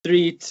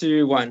Three,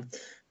 two, one.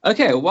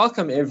 Okay,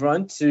 welcome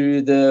everyone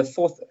to the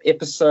fourth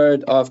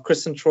episode of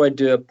Chris and Troy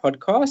Do a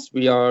Podcast.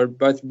 We are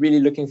both really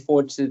looking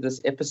forward to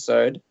this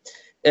episode.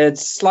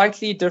 It's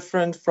slightly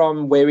different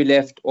from where we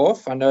left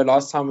off. I know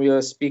last time we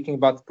were speaking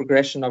about the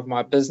progression of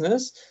my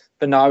business,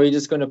 but now we're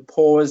just going to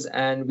pause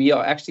and we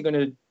are actually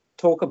going to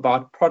talk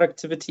about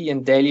productivity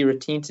and daily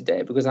routine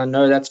today because I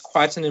know that's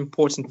quite an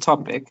important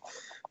topic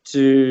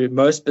to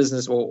most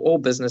business or all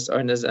business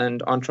owners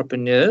and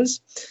entrepreneurs.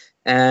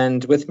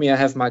 And with me, I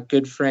have my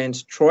good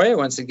friend Troy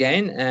once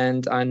again,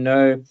 and I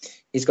know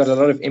he's got a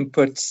lot of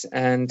input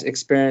and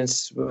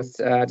experience with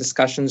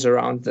discussions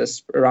around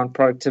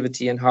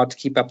productivity and how to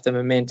keep up the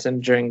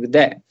momentum during the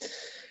day.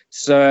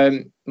 So,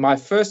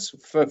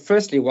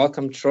 firstly,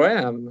 welcome, Troy.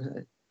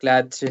 I'm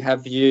glad to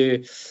have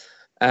you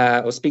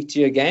or speak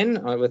to you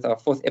again with our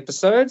fourth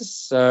episode.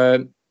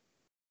 So,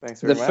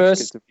 thanks very much.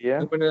 Good to be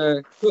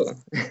here. Cool.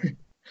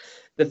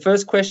 The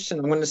first question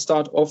I'm going to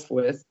start off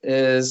with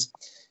is,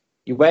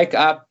 you wake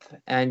up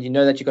and you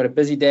know that you've got a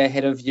busy day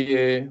ahead of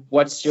you.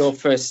 What's your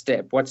first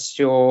step? What's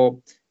your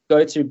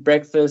go-to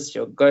breakfast,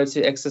 your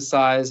go-to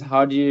exercise?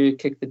 How do you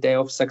kick the day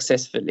off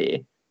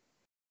successfully?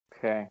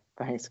 Okay,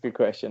 thanks. Good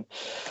question.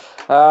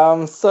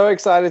 So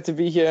excited to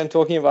be here and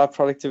talking about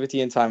productivity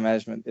and time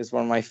management. Is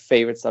one of my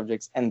favorite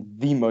subjects and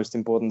the most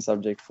important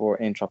subject for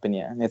an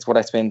entrepreneur. And it's what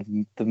I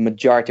spend the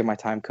majority of my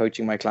time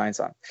coaching my clients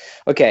on.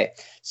 Okay,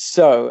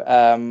 so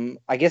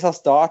I guess I'll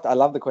start. I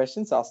love the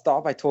question. So I'll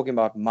start by talking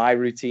about my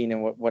routine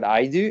and what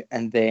I do,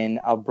 and then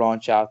I'll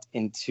branch out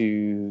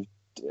into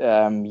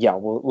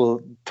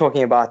we'll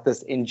talking about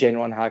this in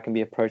general and how it can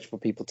be approached for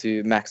people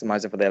to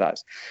maximize it for their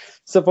lives.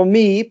 So for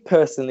me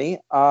personally,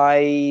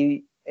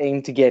 I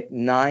aim to get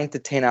 9 to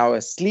 10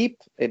 hours sleep.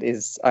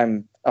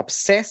 I'm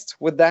obsessed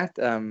with that.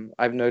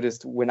 I've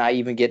noticed when I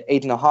even get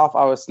 8.5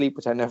 hours sleep,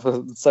 which I know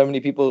for so many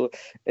people,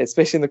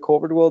 especially in the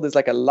corporate world, is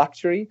like a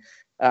luxury.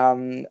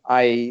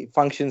 I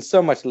function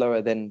so much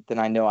lower than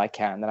I know I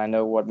can, than I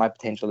know what my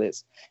potential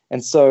is.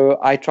 And so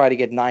I try to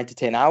get 9 to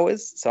 10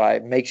 hours. So I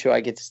make sure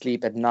I get to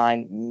sleep at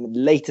 9,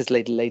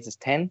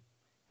 latest 10.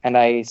 And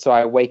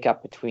I wake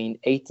up between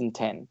 8 and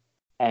 10.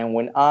 And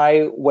when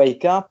I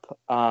wake up,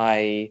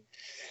 I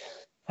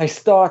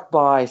start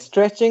by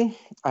stretching.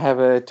 I have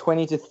a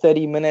 20 to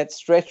 30 minute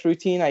stretch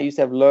routine. I used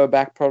to have lower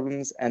back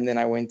problems, and then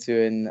I went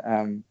to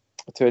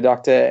a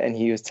doctor, and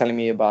he was telling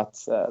me about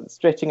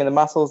stretching and the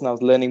muscles, and I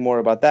was learning more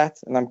about that.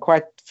 And I'm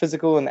quite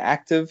physical and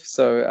active,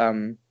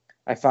 so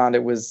I found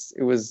it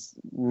was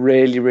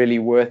really, really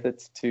worth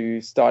it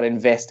to start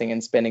investing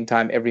and spending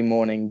time every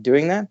morning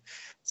doing that.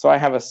 So I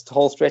have a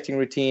whole stretching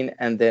routine,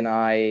 and then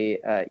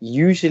I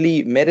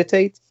usually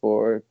meditate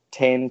for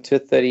 10 to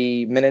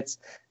 30 minutes.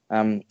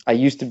 I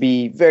used to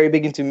be very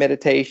big into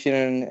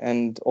meditation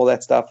and all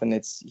that stuff, and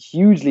it's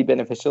hugely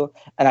beneficial.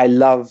 And I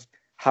love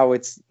how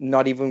it's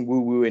not even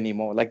woo-woo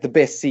anymore. Like the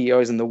best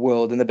CEOs in the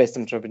world and the best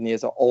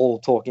entrepreneurs are all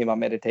talking about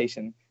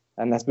meditation.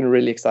 And that's been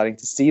really exciting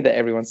to see that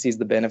everyone sees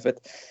the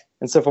benefit.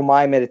 And so for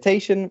my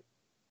meditation,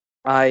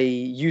 I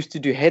used to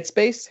do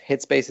Headspace.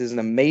 Headspace is an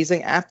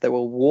amazing app that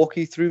will walk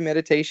you through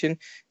meditation.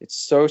 It's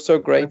so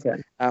great.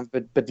 Okay.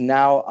 But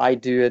now I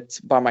do it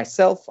by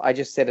myself. I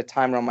just set a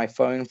timer on my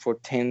phone for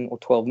 10 or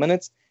 12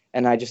 minutes,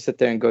 and I just sit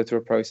there and go through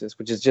a process,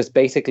 which is just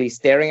basically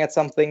staring at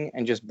something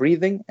and just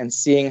breathing and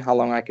seeing how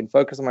long I can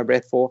focus on my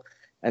breath for.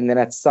 And then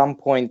at some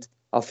point,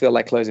 I'll feel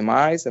like closing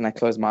my eyes, and I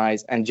close my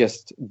eyes and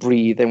just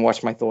breathe and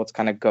watch my thoughts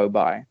kind of go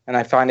by. And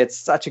I find it's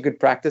such a good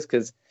practice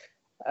because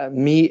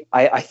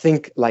I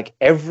think like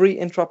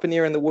every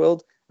entrepreneur in the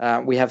world,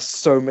 we have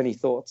so many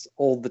thoughts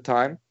all the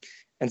time.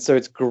 And so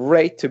it's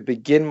great to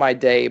begin my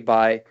day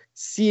by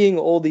seeing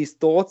all these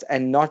thoughts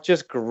and not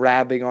just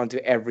grabbing onto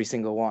every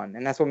single one.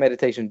 And that's what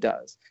meditation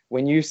does.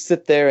 When you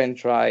sit there and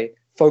try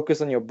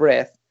focus on your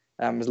breath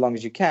as long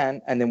as you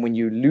can, and then when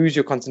you lose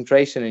your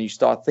concentration and you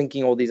start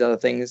thinking all these other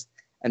things,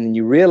 and then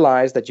you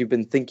realize that you've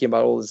been thinking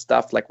about all this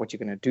stuff, like what you're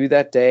going to do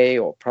that day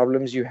or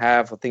problems you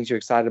have or things you're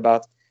excited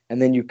about,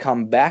 and then you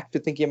come back to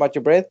thinking about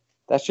your breath,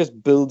 that's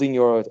just building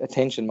your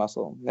attention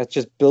muscle. That's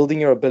just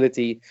building your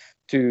ability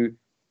to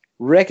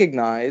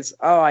recognize,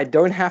 I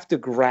don't have to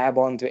grab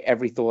onto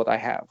every thought I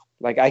have.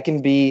 Like I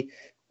can be,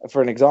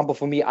 for an example,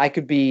 for me, I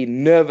could be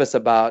nervous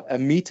about a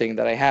meeting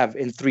that I have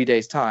in 3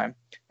 days' time.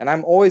 And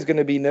I'm always going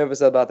to be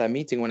nervous about that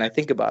meeting when I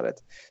think about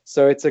it.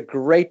 So it's a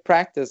great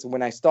practice.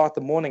 When I start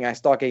the morning, I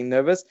start getting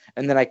nervous,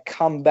 and then I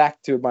come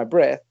back to my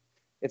breath.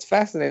 It's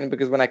fascinating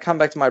because when I come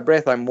back to my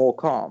breath, I'm more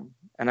calm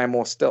and I'm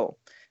more still.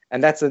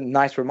 And that's a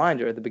nice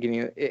reminder at the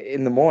beginning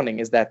in the morning,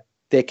 is that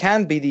there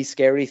can be these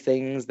scary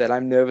things that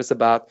I'm nervous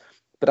about,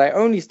 but I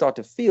only start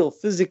to feel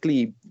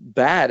physically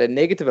bad and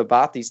negative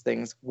about these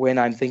things when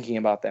I'm thinking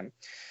about them.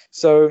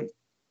 So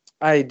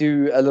I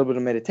do a little bit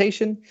of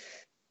meditation,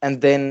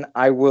 and then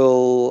I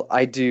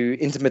do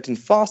intermittent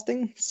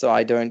fasting. So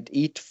I don't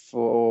eat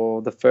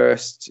for the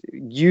first,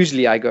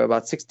 usually I go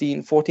about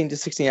 14 to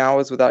 16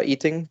 hours without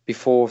eating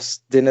before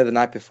dinner the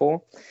night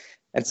before.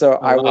 And so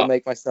I will Wow.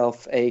 make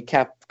myself a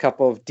cup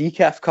of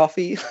decaf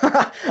coffee.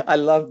 I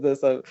love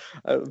this.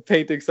 I'm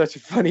painting such a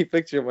funny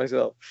picture of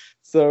myself.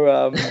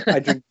 So I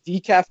drink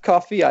decaf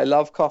coffee. I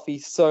love coffee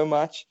so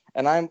much,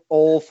 and I'm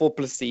all for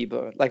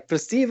placebo. Like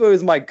placebo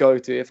is my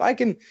go-to. If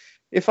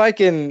I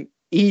can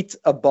eat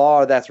a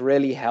bar that's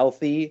really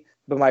healthy,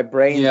 but my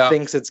brain Yeah.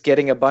 thinks it's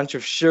getting a bunch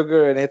of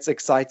sugar and it's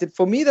excited,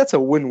 for me that's a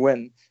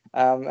win-win.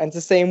 And it's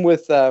the same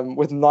with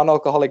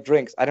non-alcoholic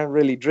drinks. I don't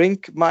really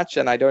drink much,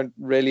 and I don't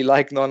really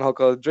like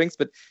non-alcoholic drinks.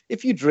 But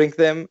if you drink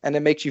them and it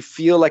makes you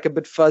feel like a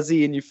bit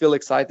fuzzy and you feel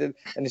excited,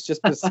 and it's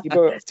just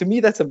placebo, to me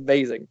that's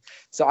amazing.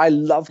 So I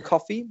love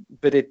coffee,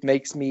 but it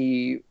makes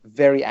me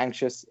very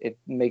anxious. It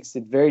makes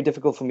it very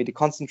difficult for me to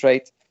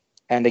concentrate.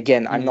 And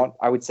again,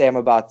 I would say I'm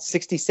about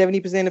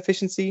 60-70%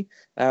 efficiency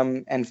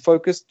and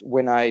focused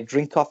when I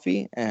drink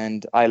coffee,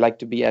 and I like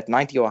to be at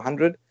 90 or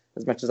 100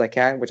 as much as I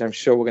can, which I'm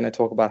sure we're going to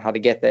talk about how to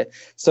get there.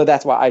 So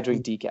that's why I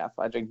drink decaf.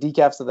 I drink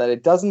decaf so that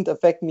it doesn't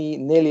affect me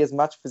nearly as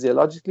much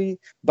physiologically,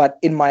 but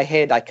in my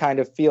head, I kind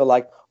of feel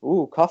like,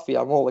 ooh, coffee,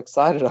 I'm all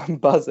excited, I'm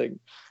buzzing.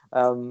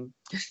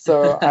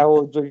 So I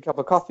will drink a cup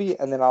of coffee,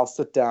 and then I'll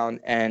sit down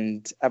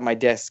and at my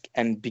desk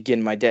and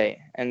begin my day.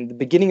 And the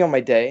beginning of my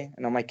day,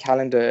 and on my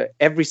calendar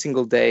every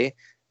single day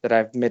that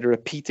I've made a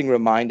repeating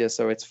reminder,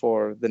 so it's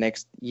for the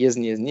next years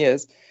and years and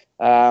years,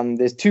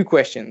 there's two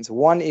questions.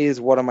 One is,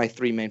 what are my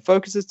three main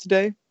focuses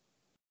today?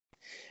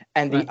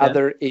 And the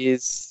other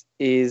is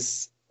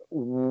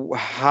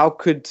how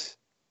could...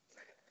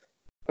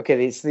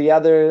 Okay, it's the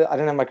other... I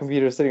don't have my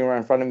computer sitting right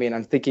in front of me, and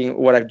I'm thinking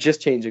what I've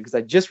just changed it because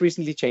I just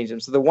recently changed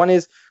them. So the one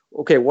is,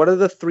 okay, what are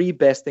the three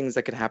best things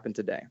that could happen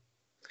today?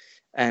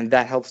 And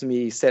that helps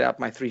me set up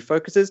my three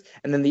focuses.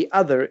 And then the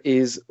other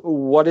is,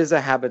 what is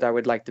a habit I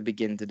would like to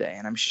begin today?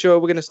 And I'm sure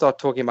we're going to start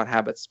talking about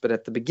habits, but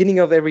at the beginning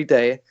of every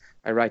day,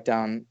 I write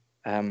down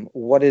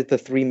what is the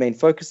three main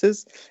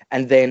focuses,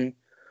 and then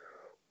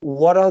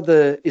what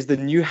is the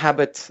new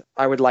habit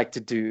I would like to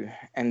do.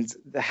 And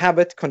the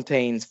habit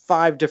contains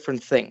 5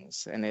 different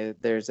things, and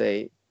there's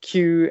a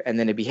cue, and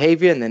then a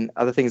behavior, and then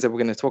other things that we're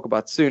going to talk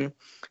about soon.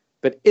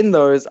 But in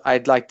those,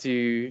 I'd like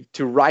to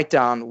write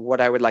down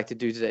what I would like to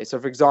do today. So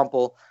for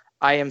example,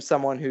 I am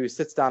someone who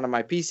sits down on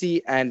my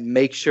PC and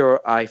makes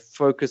sure I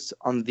focus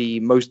on the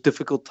most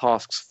difficult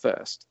tasks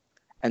first,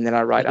 and then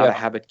I write out a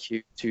habit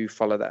cue to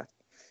follow that.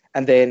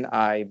 And then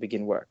I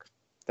begin work.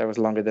 That was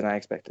longer than I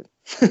expected.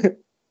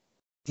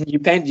 You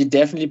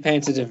definitely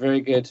painted a very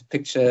good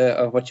picture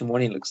of what your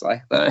morning looks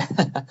like, though.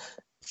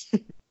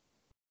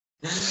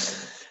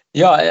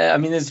 Yeah, I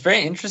mean, it's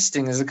very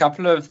interesting. There's a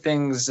couple of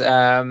things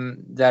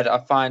that I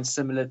find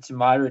similar to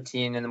my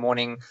routine in the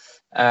morning.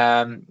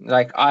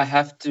 Like I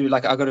have to,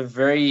 like I got a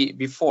very,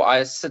 before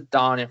I sit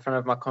down in front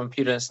of my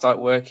computer and start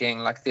working,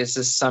 like there's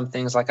just some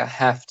things like I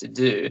have to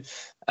do.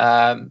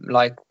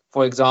 Like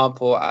for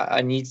example,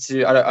 I need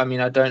to,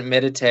 I don't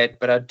meditate,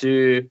 but I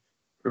do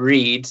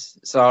read.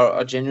 So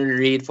I generally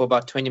read for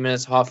about 20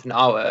 minutes, half an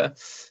hour.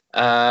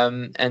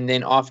 And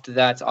then after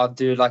that, I'll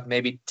do like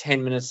maybe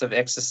 10 minutes of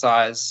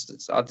exercise.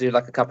 So I'll do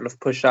like a couple of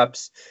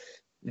push-ups.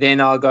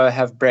 Then I'll go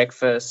have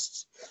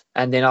breakfast.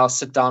 And then I'll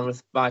sit down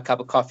with my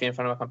cup of coffee in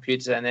front of my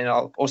computer. And then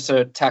I'll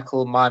also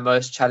tackle my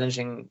most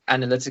challenging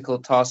analytical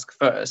task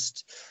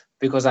first,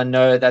 because I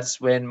know that's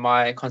when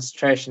my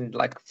concentration,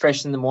 like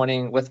fresh in the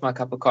morning with my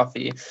cup of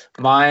coffee.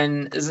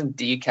 Mine isn't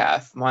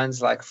decaf.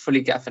 Mine's like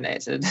fully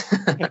caffeinated.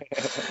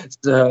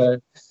 So,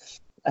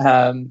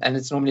 and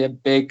it's normally a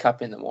big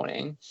cup in the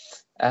morning.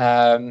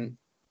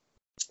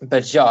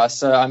 But yeah,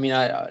 so I mean,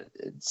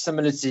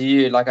 similar to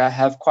you, like I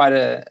have quite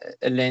a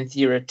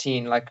lengthy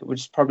routine, like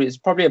which is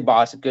probably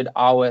about a good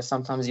hour,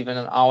 sometimes even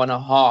an hour and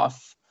a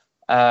half,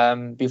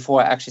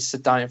 before I actually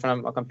sit down in front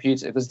of my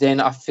computer, because then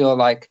I feel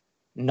like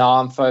now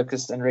I'm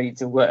focused and ready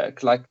to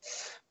work. Like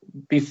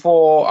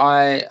before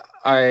I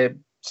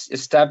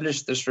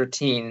established this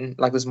routine,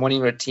 like this morning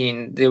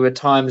routine, there were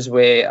times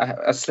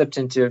where I slipped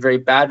into a very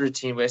bad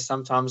routine where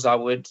sometimes I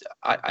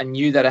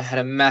knew that I had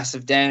a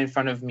massive day in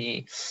front of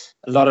me,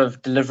 a lot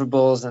of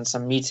deliverables and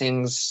some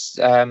meetings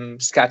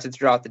scattered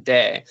throughout the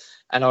day.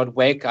 And I would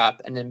wake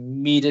up and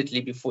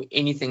immediately, before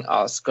anything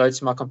else, go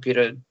to my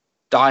computer,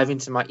 dive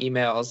into my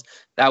emails.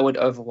 That would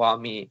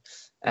overwhelm me.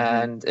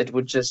 And it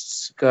would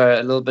just go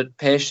a little bit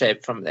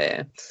pear-shaped from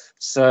there.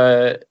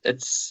 So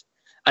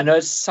I know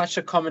it's such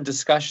a common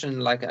discussion,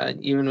 like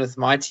even with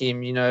my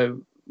team, you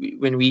know,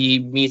 when we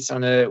meet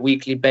on a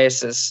weekly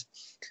basis,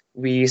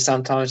 we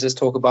sometimes just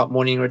talk about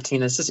morning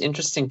routine. It's just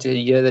interesting to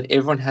hear that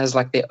everyone has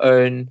like their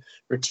own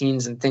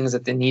routines and things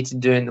that they need to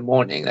do in the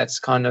morning. That's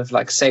kind of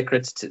like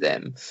sacred to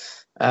them.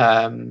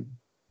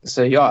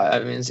 So yeah, I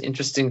mean, it's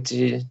interesting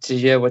to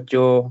hear what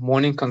your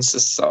morning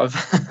consists of.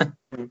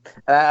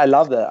 I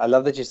love that. I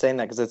love that you're saying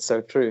that, because it's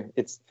so true.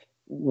 It's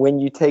when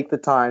you take the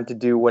time to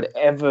do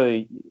whatever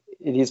it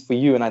is for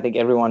you, and I think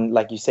everyone,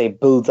 like you say,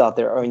 builds out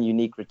their own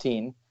unique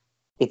routine.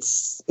 It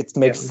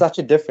makes such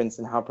a difference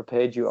in how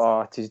prepared you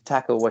are to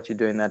tackle what you're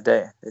doing that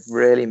day. It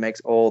really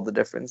makes all the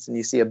difference, and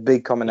you see a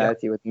big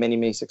commonality with many,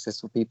 many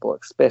successful people,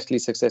 especially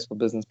successful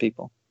business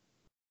people.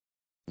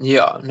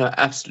 Yeah, no,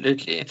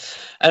 absolutely.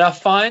 And I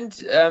find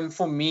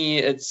for me,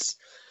 it's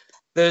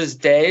those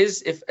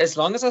days, if as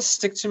long as I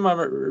stick to my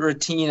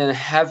routine and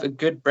have a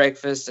good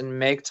breakfast and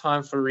make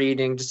time for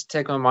reading, just to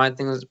take my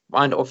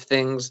mind off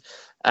things.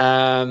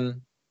 I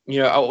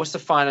also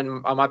find,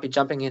 and I might be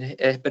jumping in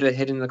a bit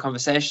ahead in the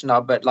conversation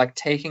now, but like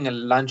taking a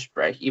lunch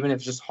break, even if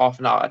it's just half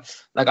an hour,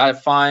 like I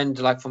find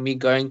like for me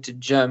going to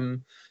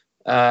gym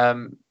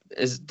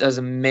does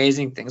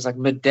amazing things like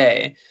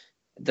midday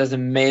does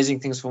amazing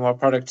things for my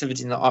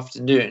productivity in the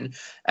afternoon.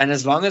 And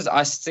as long as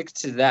I stick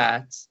to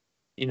that,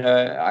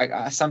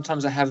 I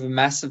sometimes I have a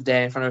massive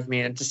day in front of me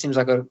and it just seems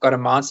like I've got a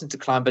mountain to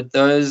climb, but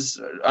those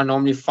I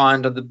normally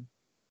find are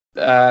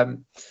the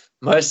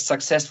most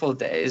successful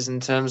days in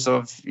terms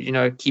of,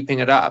 keeping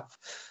it up,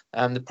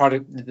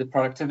 the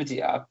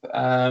productivity up.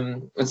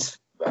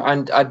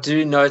 I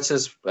do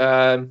notice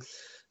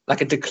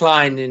like a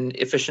decline in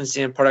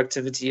efficiency and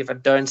productivity if I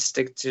don't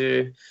stick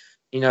to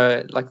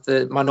like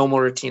my normal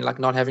routine, like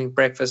not having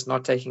breakfast,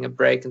 not taking a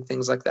break and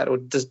things like that, or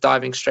just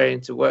diving straight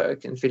into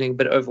work and feeling a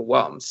bit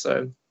overwhelmed.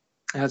 So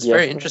it's Yes,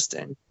 very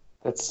interesting.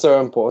 that's so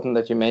important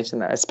that you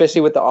mentioned that,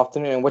 especially with the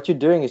afternoon. And what you're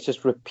doing is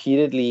just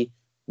repeatedly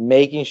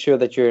making sure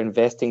that you're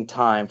investing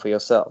time for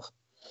yourself.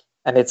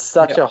 And it's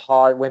such a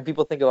hard, when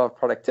people think about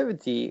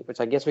productivity, which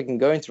I guess we can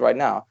go into right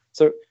now.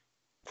 So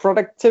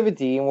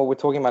productivity and what we're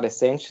talking about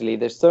essentially,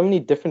 there's so many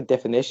different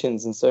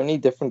definitions and so many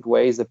different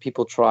ways that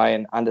people try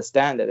and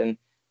understand it. And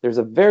there's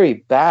a very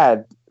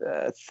bad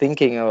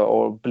thinking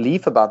or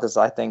belief about this,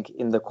 I think,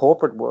 in the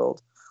corporate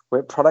world,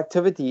 where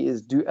productivity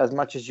is do as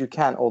much as you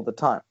can all the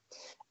time.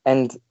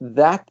 And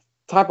that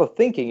type of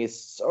thinking is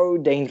so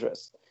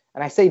dangerous.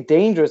 And I say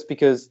dangerous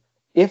because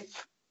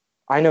if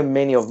I know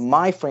many of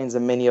my friends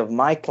and many of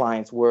my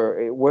clients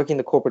were working in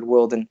the corporate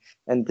world, and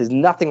there's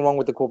nothing wrong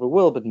with the corporate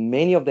world, but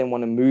many of them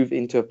want to move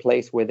into a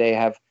place where they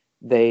have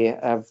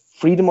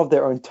freedom of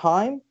their own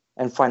time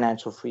and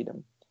financial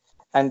freedom.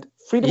 And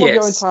freedom of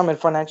your own time and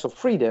financial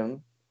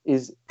freedom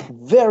is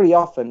very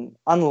often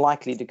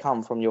unlikely to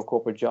come from your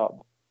corporate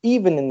job,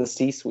 even in the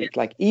C-suite,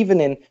 like even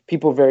in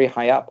people very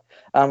high up.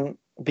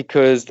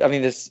 Because, I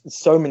mean, there's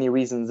so many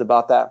reasons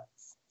about that.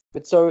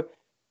 But so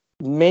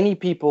many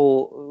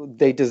people,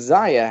 they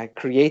desire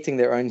creating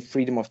their own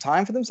freedom of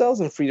time for themselves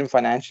and freedom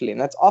financially. And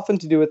that's often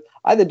to do with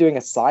either doing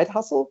a side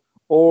hustle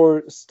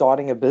or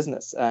starting a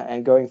business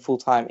and going full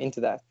time into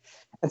that.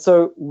 And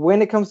so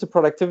when it comes to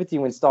productivity,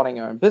 when starting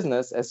your own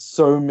business, as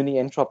so many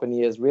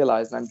entrepreneurs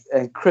realize,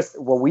 and Chris,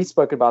 what we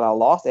spoke about our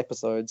last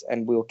episodes,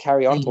 and we'll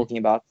carry on talking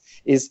about,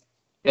 is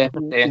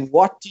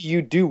what do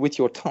you do with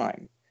your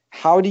time?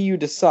 How do you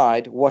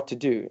decide what to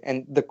do?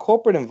 And the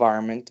corporate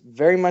environment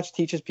very much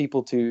teaches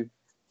people to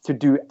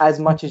do as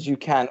much as you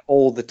can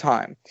all the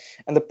time.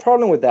 And the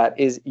problem with that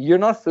is you're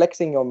not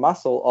flexing your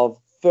muscle of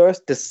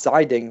first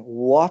deciding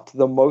what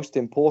the most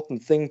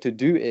important thing to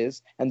do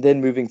is and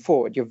then moving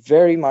forward. You're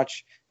very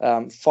much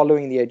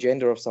following the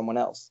agenda of someone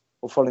else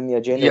or following the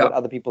agenda of what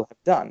other people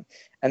have done.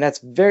 And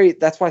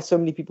that's why so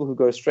many people who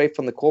go straight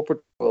from the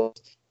corporate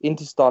world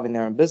into starting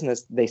their own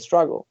business, they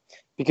struggle,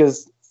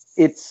 because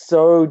it's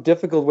so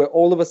difficult where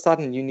all of a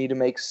sudden you need to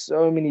make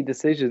so many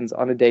decisions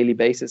on a daily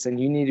basis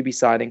and you need to be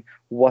deciding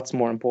what's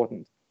more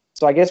important.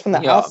 So I guess from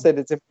the outset,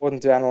 it's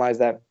important to analyze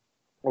that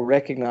or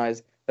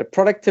recognize that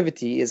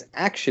productivity is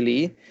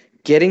actually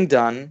getting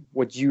done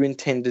what you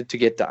intended to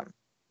get done.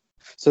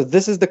 So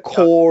this is the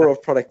core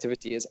of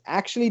productivity, is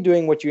actually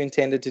doing what you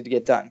intended to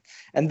get done.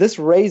 And this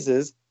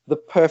raises the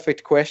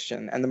perfect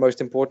question and the most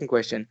important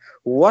question: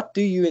 what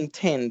do you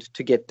intend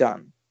to get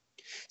done?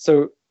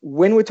 So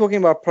when we're talking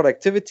about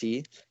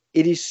productivity,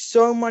 it is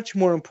so much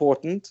more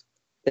important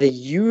that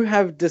you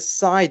have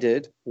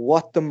decided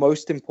what the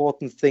most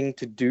important thing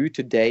to do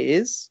today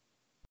is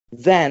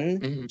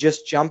than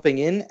just jumping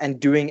in and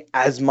doing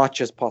as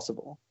much as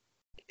possible.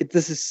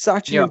 This is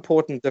such an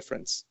important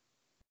difference.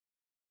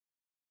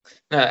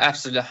 No,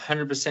 absolutely,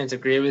 100%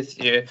 agree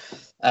with you.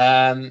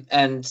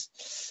 And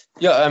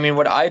yeah, I mean,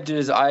 what I do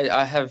is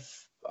I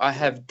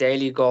have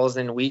daily goals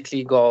and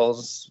weekly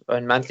goals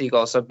and monthly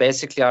goals. So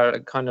basically, I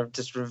kind of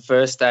just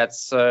reverse that.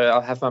 So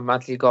I'll have my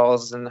monthly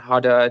goals and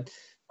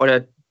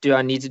what do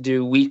I need to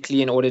do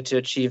weekly in order to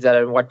achieve that,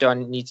 and what do I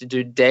need to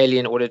do daily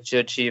in order to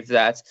achieve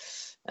that.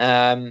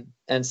 And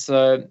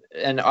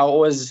I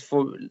always,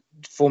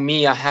 for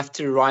me, I have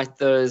to write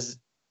those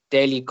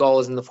daily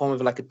goals in the form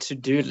of like a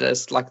to-do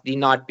list, like the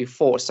night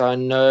before, so I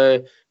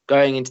know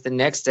going into the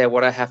next day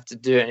what I have to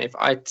do. And if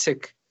I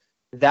tick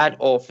that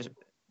off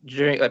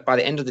by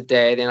the end of the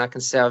day, then I can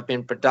say I've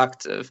been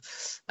productive.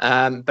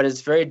 But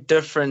it's very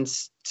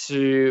different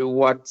to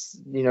what,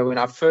 when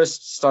I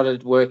first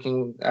started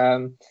working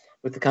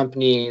with the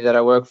company that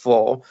I work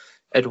for.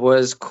 It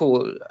was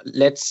cool.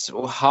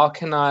 How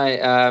can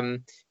I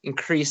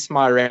increase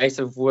my rate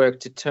of work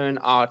to turn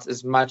out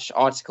as much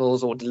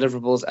articles or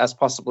deliverables as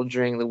possible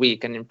during the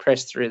week and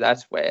impress through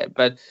that way?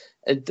 But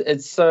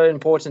it's so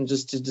important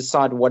just to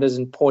decide what is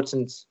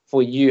important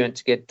for you and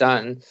to get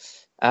done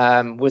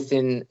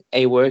within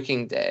a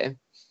working day.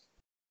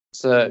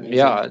 So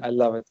yeah, I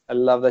love it. I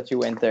love that you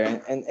went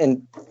there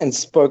and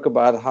spoke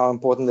about how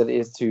important it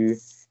is to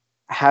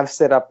have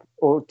set up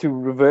or to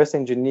reverse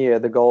engineer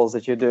the goals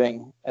that you're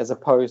doing, as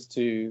opposed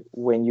to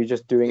when you're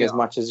just doing as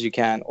much as you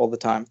can all the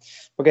time.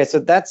 Okay, so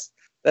that's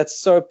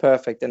so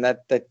perfect, and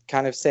that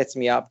kind of sets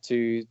me up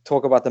to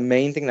talk about the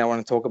main thing that I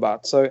want to talk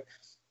about. So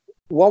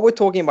what we're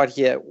talking about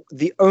here,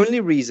 the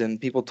only reason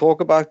people talk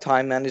about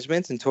time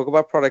management and talk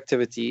about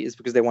productivity is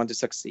because they want to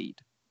succeed.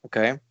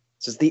 Okay,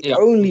 so it's the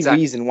only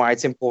reason why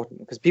it's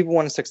important, because people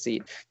want to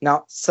succeed.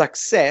 Now,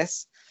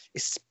 success,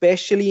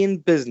 especially in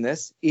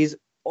business, is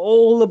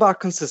all about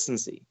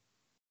consistency.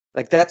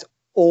 Like, that's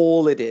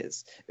all it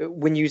is.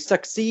 When you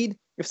succeed,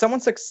 if someone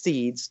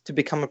succeeds to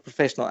become a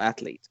professional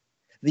athlete,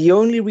 the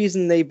only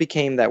reason they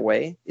became that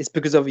way is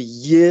because of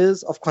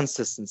years of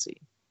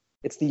consistency.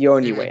 It's the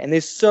only way. And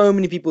there's so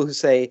many people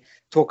who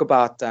talk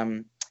about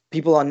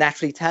people are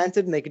naturally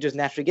talented and they could just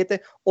naturally get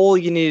there. All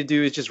you need to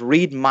do is just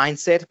read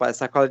Mindset by the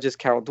psychologist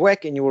Carol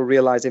Dweck, and you will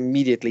realize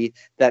immediately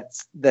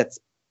that's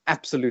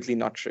absolutely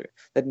not true.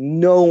 That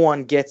no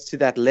one gets to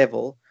that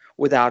level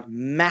without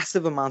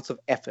massive amounts of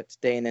effort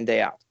day in and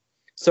day out.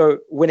 So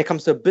when it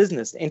comes to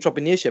business,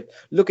 entrepreneurship,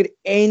 look at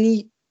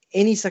any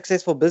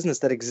successful business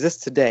that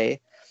exists today.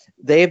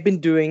 They have been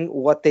doing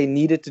what they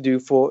needed to do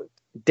for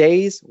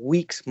days,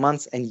 weeks,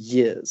 months, and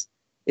years.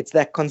 It's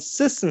that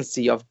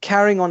consistency of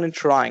carrying on and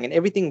trying, and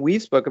everything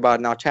we've spoke about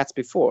in our chats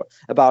before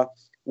about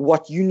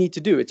what you need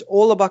to do. It's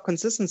all about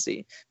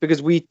consistency,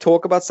 because we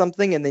talk about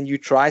something and then you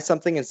try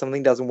something and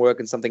something doesn't work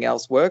and something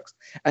else works,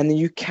 and then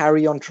you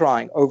carry on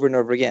trying over and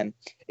over again.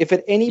 If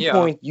at any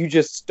point you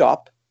just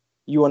stop,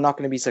 you are not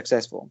going to be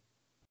successful.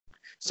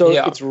 So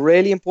it's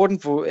really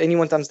important for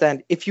anyone to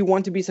understand, if you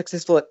want to be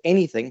successful at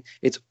anything,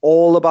 it's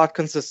all about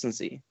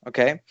consistency.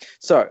 Okay,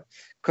 so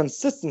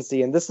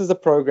consistency, and this is a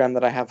program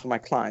that I have for my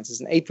clients.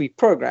 It's an 8-week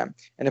program,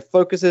 and it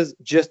focuses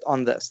just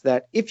on this,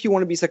 that if you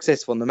want to be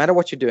successful, no matter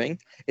what you're doing,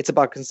 it's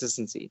about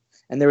consistency.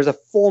 And there is a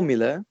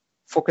formula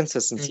for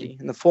consistency.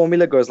 And the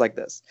formula goes like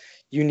this: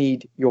 you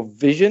need your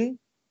vision,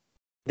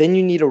 then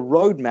you need a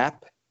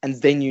roadmap,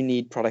 and then you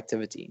need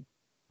productivity.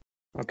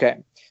 Okay,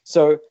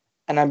 so,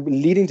 and I'm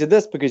leading to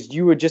this because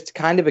you were just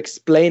kind of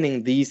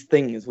explaining these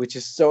things, which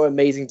is so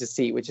amazing to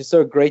see, which is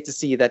so great to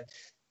see that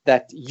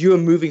you're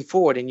moving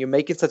forward and you're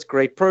making such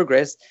great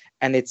progress.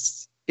 And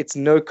it's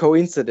no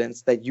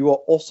coincidence that you are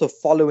also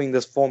following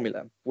this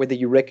formula, whether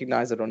you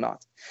recognize it or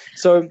not.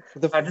 So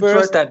I just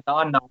wrote that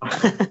down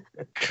now.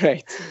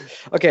 Great.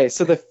 Okay,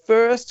 so the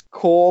first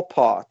core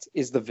part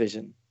is the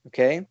vision.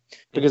 Okay,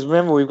 because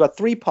remember, we've got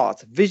 3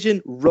 parts: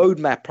 vision,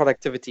 roadmap,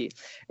 productivity.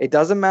 It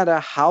doesn't matter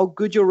how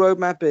good your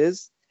roadmap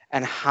is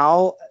and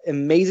how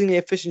amazingly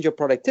efficient your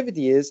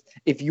productivity is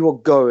if you are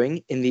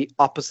going in the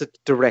opposite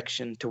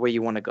direction to where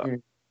you want to go.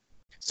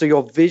 So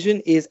your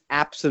vision is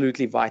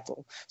absolutely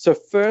vital. So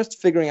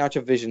first, figuring out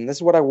your vision. This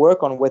is what I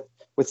work on with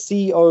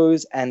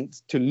CEOs and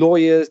to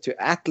lawyers, to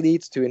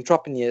athletes, to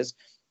entrepreneurs.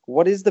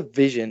 What is the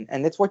vision?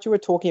 And that's what you were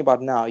talking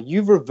about now.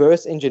 You've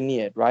reverse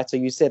engineered, right? So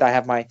you said, I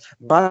have my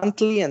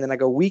monthly, and then I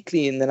go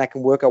weekly, and then I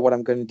can work out what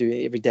I'm going to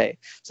do every day.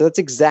 So that's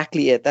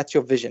exactly it. That's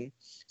your vision.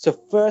 So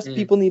first,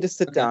 people need to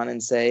sit down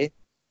and say,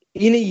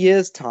 in a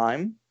year's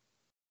time,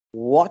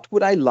 what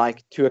would I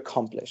like to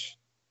accomplish?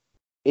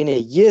 In a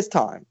year's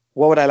time,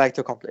 what would I like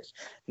to accomplish?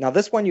 Now,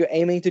 this one, you're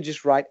aiming to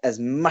just write as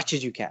much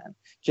as you can.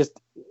 Just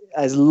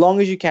as long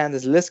as you can.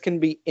 This list can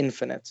be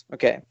infinite.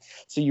 Okay.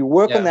 So you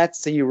work on that.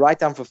 So you write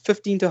down for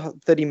 15 to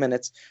 30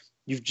 minutes.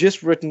 You've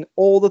just written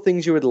all the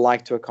things you would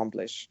like to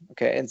accomplish.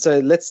 Okay. And so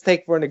let's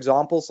take for an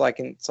example, so I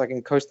can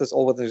coach this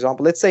all with an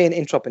example. Let's say an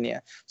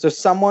entrepreneur. So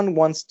someone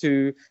wants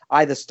to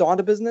either start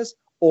a business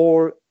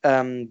or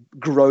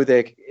grow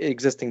their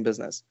existing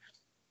business.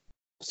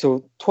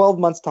 So 12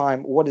 months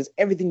time, what is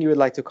everything you would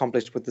like to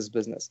accomplish with this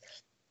business?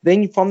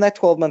 Then from that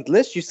 12-month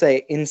list, you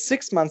say, in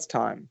 6 months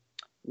time,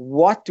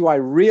 what do I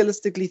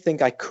realistically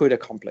think I could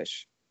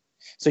accomplish?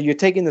 So you're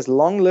taking this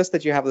long list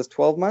that you have, this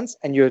 12 months,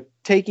 and you're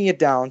taking it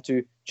down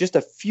to just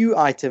a few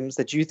items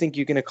that you think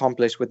you can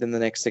accomplish within the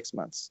next 6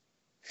 months.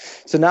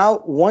 So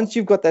now, once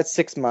you've got that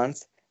 6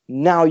 months,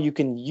 now you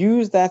can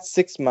use that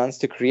 6 months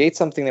to create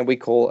something that we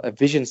call a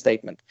vision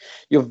statement.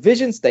 Your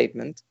vision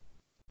statement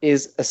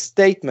is a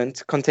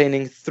statement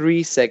containing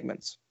 3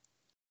 segments.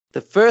 The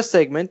first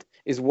segment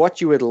is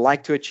what you would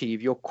like to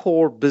achieve, your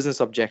core business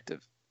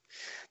objective.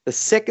 The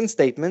second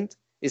statement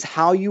is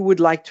how you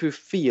would like to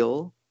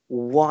feel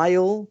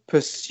while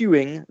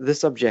pursuing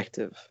this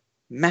objective.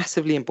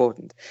 Massively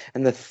important.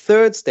 And the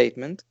third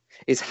statement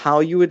is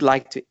how you would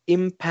like to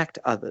impact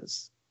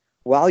others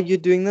while you're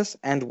doing this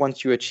and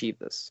once you achieve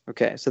this.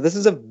 Okay, so this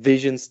is a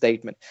vision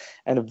statement.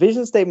 And a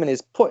vision statement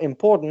is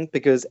important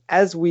because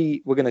as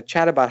we're going to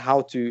chat about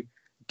how to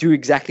do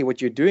exactly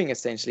what you're doing,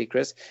 essentially,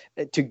 Chris,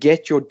 to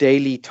get your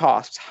daily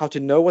tasks, how to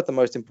know what the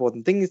most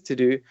important thing is to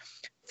do.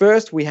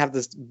 First, we have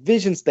this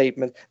vision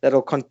statement that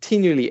will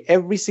continually,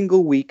 every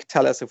single week,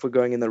 tell us if we're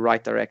going in the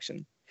right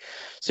direction.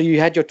 So you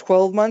had your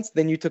 12 months,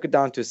 then you took it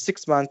down to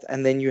 6 months,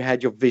 and then you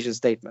had your vision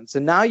statement. So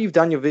now you've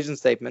done your vision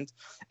statement,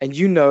 and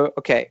you know,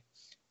 okay,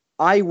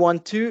 I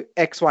want to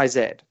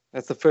XYZ.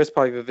 That's the first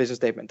part of your vision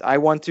statement. I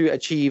want to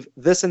achieve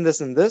this and this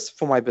and this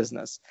for my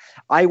business.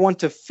 I want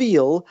to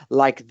feel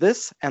like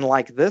this and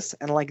like this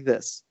and like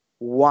this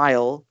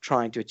while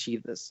trying to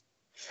achieve this.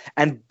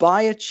 And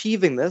by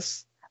achieving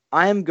this,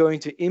 I am going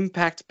to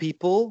impact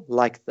people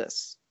like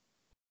this.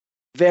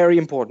 Very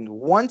important.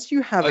 Once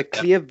you have a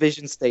clear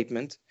vision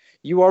statement,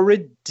 you are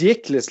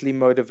ridiculously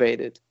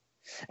motivated.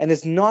 And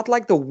it's not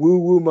like the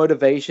woo-woo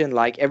motivation,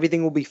 like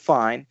everything will be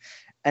fine.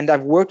 And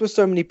I've worked with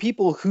so many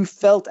people who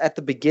felt at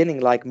the beginning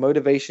like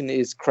motivation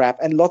is crap.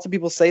 And lots of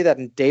people say that.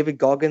 And David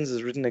Goggins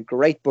has written a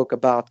great book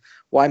about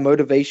why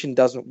motivation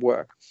doesn't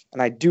work. And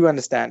I do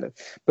understand it.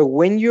 But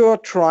when you're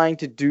trying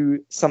to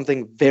do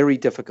something very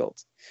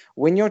difficult,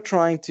 when you're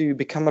trying to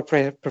become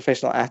a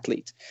professional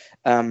athlete,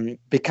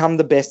 become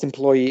the best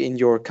employee in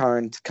your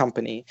current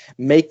company,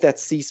 make that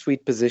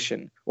C-suite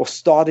position, or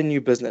start a new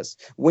business,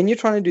 when you're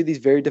trying to do these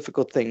very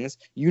difficult things,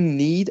 you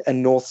need a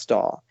North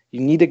Star. You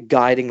need a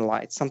guiding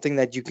light, something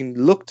that you can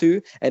look to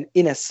and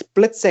in a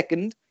split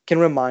second can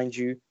remind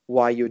you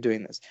why you're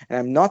doing this. And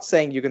I'm not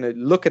saying you're going to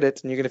look at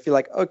it and you're going to feel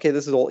like, okay,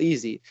 this is all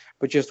easy,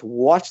 but just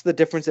watch the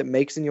difference it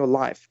makes in your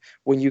life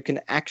when you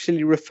can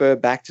actually refer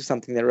back to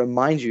something that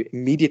reminds you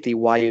immediately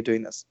why you're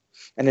doing this.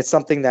 And it's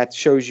something that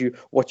shows you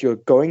what you're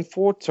going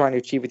for, trying to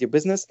achieve with your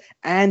business,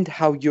 and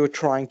how you're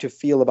trying to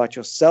feel about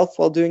yourself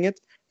while doing it.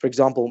 For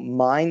example,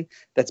 mine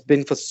that's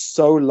been for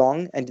so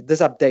long, and this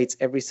updates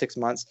every 6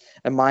 months,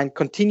 and mine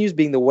continues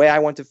being the way I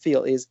want to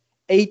feel is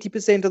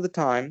 80% of the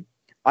time,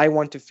 I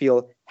want to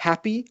feel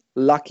happy,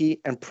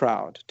 lucky, and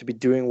proud to be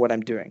doing what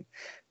I'm doing.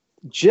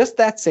 Just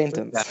that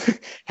sentence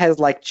has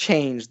like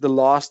changed the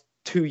last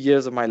 2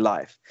 years of my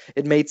life.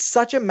 It made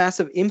such a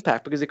massive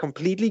impact because it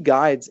completely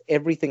guides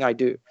everything I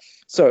do.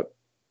 So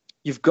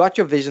you've got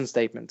your vision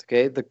statement,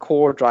 okay, the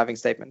core driving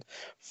statement.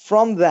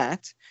 From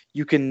that,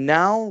 you can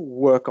now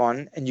work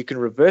on and you can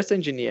reverse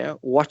engineer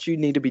what you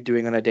need to be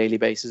doing on a daily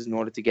basis in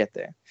order to get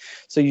there.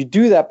 So you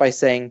do that by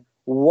saying,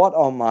 what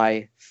are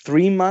my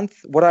 3 month,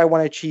 what I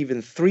want to achieve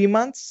in 3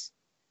 months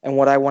and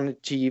what I want to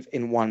achieve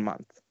in 1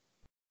 month.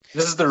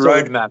 This is the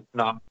roadmap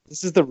now.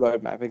 This is the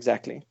roadmap,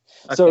 exactly.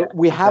 Okay. So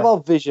we have our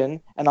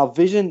vision, and our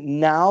vision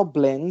now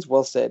blends,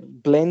 well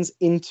said, blends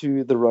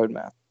into the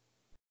roadmap.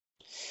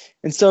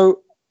 And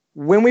so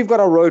when we've got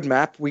our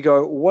roadmap, we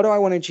go, what do I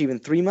want to achieve in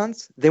 3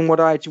 months? Then what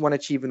do I want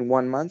to achieve in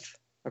 1 month?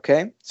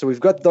 Okay, so we've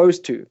got those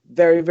two.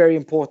 Very, very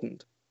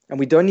important. And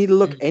we don't need to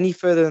look any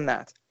further than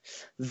that.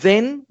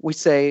 Then we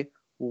say,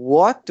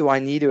 what do I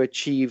need to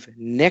achieve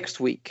next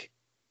week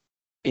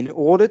in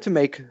order to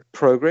make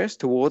progress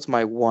towards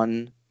my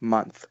 1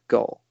 month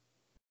goal?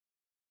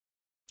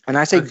 And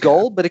I say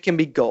goal, but it can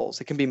be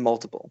goals. It can be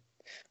multiple.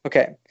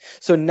 Okay,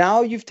 so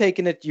now you've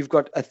taken it, you've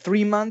got a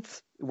 3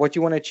 month, what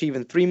you want to achieve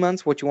in 3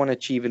 months, what you want to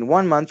achieve in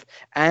 1 month,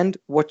 and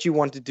what you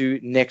want to do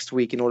next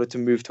week in order to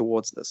move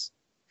towards this.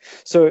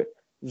 So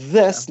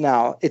this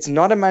now, it's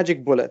not a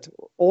magic bullet.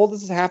 All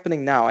this is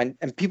happening now,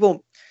 and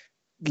people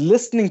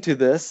listening to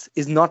this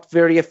is not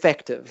very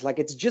effective. Like,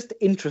 it's just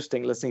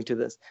interesting listening to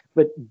this,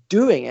 but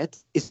doing it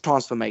is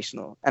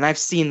transformational. And I've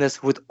seen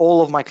this with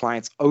all of my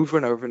clients over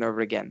and over and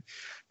over again,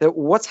 that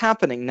what's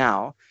happening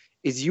now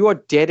is you are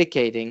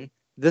dedicating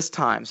this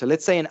time. So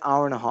let's say an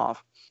hour and a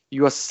half,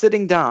 you are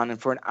sitting down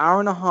and for an hour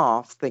and a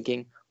half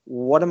thinking,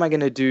 what am I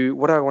going to do?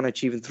 What do I want to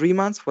achieve in 3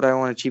 months? What do I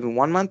want to achieve in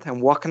 1 month?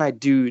 And what can I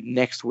do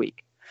next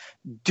week?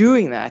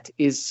 Doing that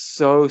is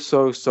so,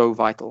 so, so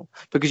vital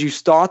because you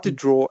start to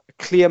draw a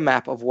clear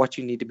map of what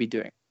you need to be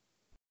doing.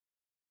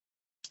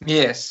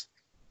 Yes.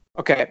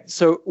 Okay,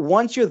 so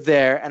once you're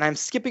there, and I'm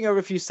skipping over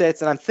a few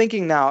sets, and I'm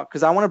thinking now,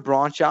 because I want to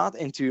branch out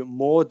into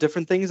more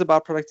different things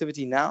about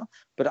productivity now,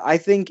 but I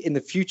think in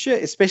the future,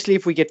 especially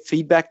if we get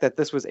feedback that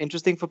this was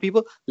interesting for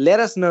people, let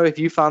us know if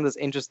you found this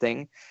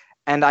interesting,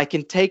 and I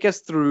can take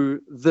us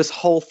through this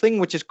whole thing,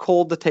 which is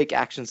called the Take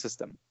Action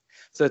System.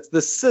 So it's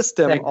the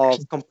system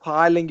of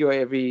compiling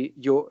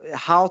your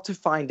how to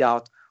find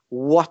out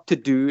what to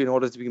do in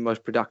order to be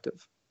most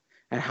productive,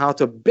 and how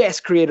to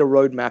best create a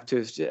roadmap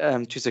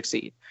to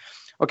succeed.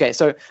 Okay,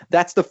 so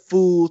that's the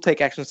full Take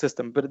Action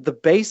System. But the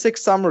basic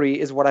summary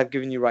is what I've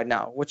given you right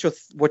now. What's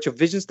your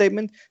vision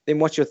statement? Then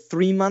what's your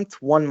 3 month,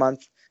 1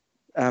 month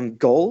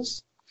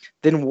goals?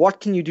 Then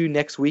what can you do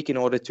next week in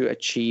order to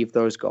achieve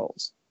those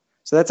goals?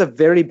 So that's a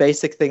very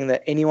basic thing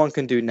that anyone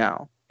can do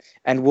now.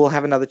 And we'll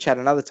have another chat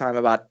another time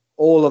about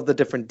all of the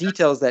different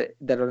details that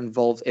are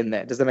involved in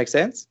there. Does that make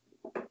sense?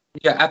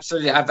 Yeah,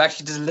 absolutely. I've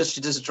actually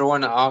literally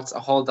drawn out a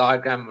whole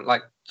diagram,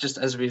 like just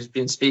as we've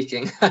been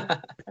speaking.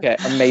 Okay,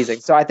 amazing.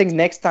 So I think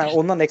next time,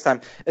 or not next time,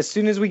 as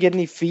soon as we get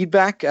any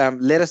feedback,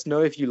 let us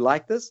know if you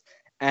like this,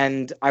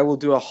 and I will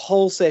do a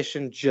whole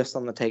session just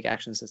on the Take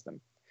Action System.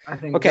 I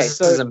think this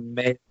is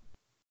amazing.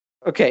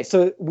 Okay,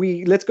 so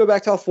let's go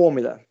back to our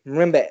formula.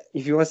 Remember,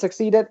 if you want to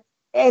succeed at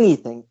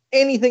anything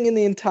in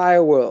the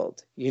entire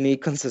world, you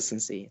need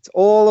consistency. It's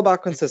all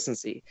about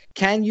consistency.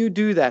 Can you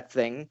do that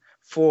thing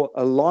for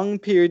a long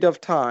period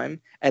of time,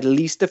 at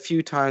least a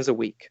few times a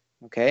week?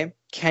 Okay,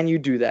 can you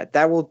do that?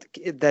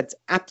 That's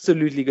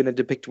absolutely going to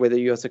depict whether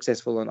you're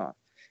successful or not.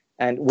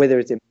 and whether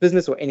it's in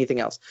business or anything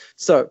else.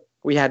 So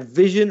we had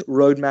vision,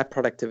 roadmap,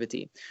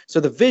 productivity. So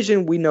the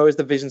vision we know is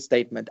the vision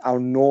statement, our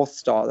North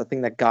Star, the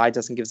thing that guides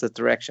us and gives us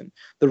direction.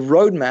 The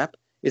roadmap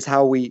is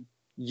how we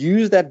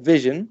use that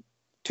vision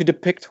to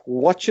depict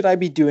what should I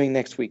be doing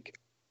next week?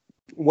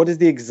 What is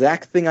the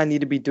exact thing I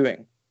need to be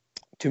doing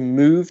to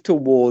move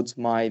towards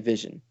my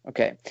vision?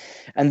 Okay.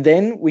 And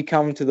then we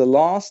come to the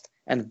last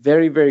and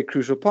very, very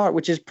crucial part,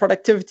 which is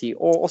productivity,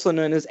 or also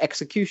known as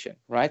execution,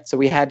 right? So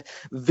we had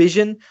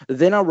vision,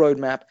 then our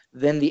roadmap,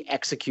 then the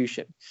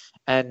execution.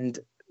 And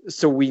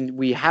so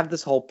we have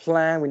this whole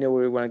plan. We know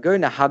where we want to go.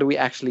 Now, how do we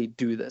actually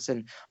do this?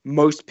 And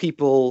most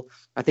people,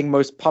 I think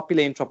most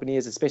popular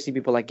entrepreneurs, especially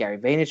people like Gary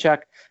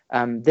Vaynerchuk,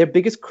 their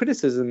biggest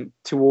criticism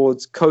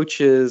towards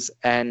coaches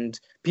and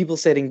people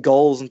setting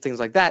goals and things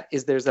like that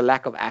is there's a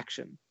lack of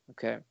action.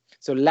 Okay.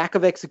 So lack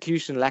of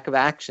execution, lack of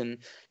action,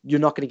 you're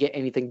not going to get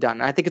anything done.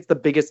 And I think it's the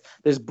biggest.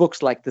 There's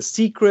books like The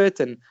Secret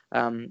and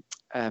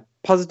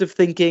positive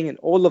thinking and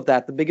all of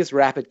that. The biggest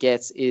rap it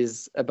gets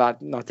is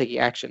about not taking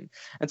action.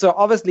 And so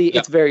obviously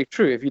it's very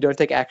true. If you don't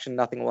take action,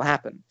 nothing will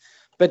happen.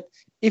 But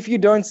if you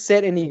don't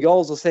set any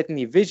goals or set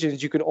any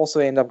visions, you can also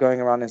end up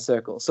going around in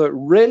circles. So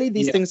really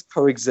these things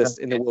coexist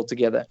in the world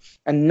together.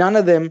 And none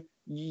of them,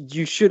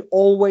 you should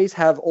always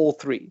have all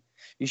three.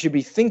 You should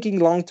be thinking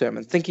long term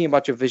and thinking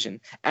about your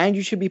vision, and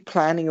you should be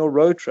planning your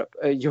road trip.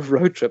 Your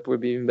road trip would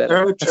be even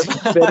better. Road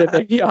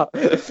trip. Yeah.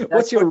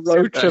 What's your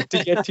road trip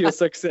to get to your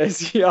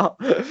success? Yeah,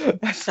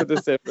 that's for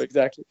December,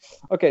 exactly.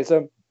 Okay,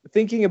 so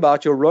thinking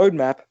about your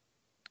roadmap,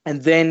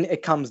 and then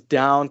it comes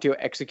down to your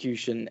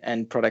execution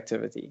and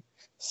productivity.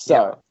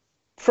 So,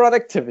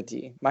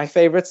 productivity, my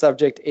favorite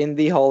subject in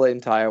the whole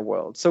entire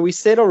world. So we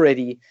said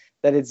already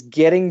that it's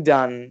getting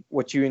done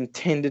what you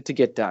intended to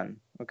get done.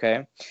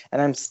 Okay,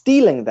 and I'm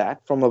stealing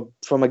that from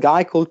a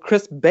guy called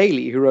Chris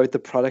Bailey, who wrote the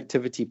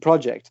Productivity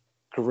Project.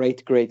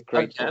 Great.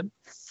 Okay.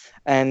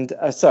 And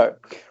so,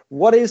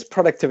 what is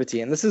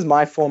productivity? And this is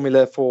my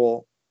formula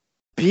for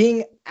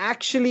being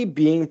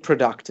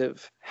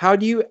productive. How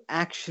do you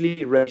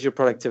actually raise your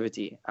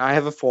productivity? I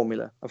have a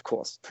formula, of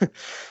course.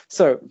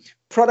 So,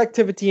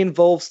 productivity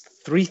involves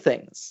three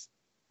things: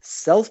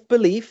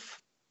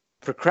 self-belief,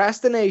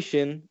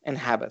 procrastination, and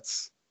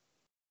habits.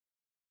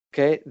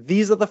 Okay,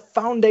 these are the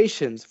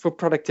foundations for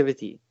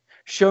productivity.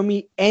 Show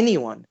me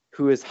anyone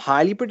who is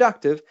highly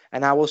productive,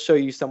 and I will show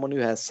you someone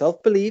who has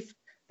self-belief.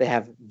 They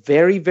have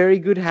very, very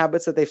good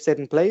habits that they've set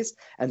in place,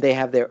 and they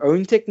have their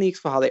own techniques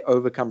for how they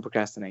overcome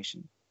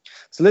procrastination.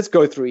 So let's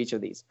go through each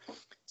of these.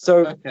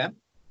 So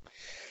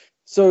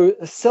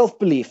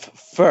self-belief,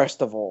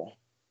 first of all.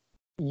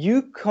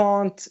 You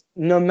can't,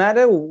 no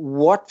matter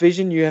what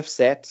vision you have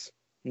set,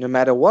 no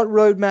matter what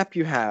roadmap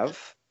you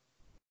have,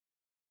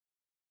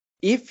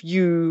 if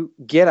you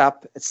get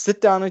up,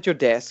 sit down at your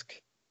desk,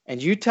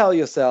 and you tell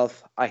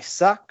yourself, I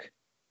suck,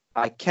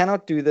 I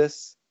cannot do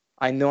this,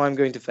 I know I'm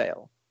going to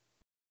fail.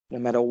 No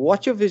matter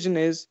what your vision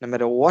is, no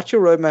matter what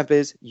your roadmap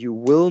is, you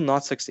will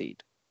not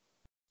succeed.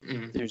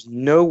 There's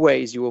no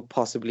ways you will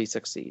possibly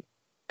succeed.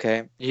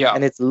 Okay? Yeah.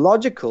 And it's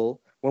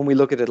logical when we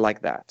look at it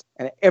like that.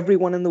 And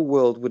everyone in the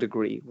world would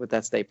agree with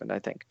that statement, I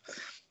think.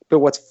 But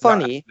what's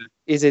funny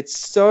is it's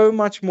so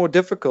much more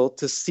difficult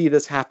to see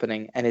this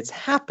happening, and it's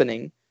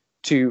happening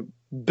to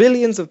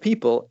billions of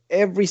people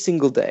every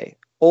single day,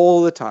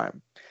 all the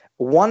time.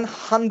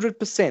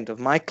 100% of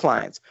my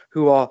clients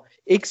who are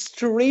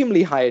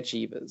extremely high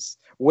achievers,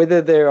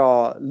 whether they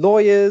are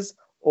lawyers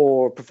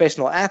or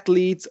professional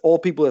athletes or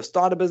people who have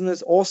started a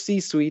business or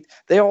C-suite,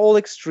 they are all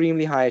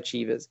extremely high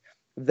achievers.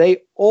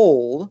 They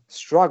all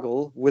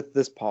struggle with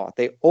this part.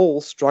 They all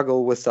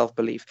struggle with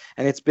self-belief.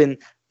 And it's been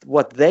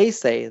what they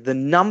say the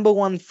number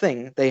one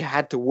thing they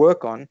had to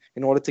work on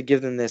in order to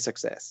give them their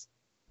success.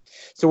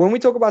 So when we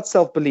talk about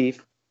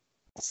self-belief,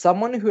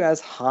 someone who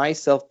has high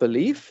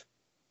self-belief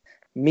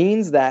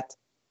means that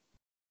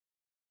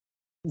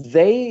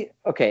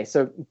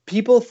so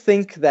people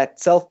think that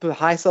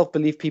high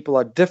self-belief people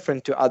are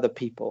different to other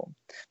people,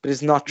 but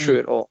it's not true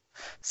at all.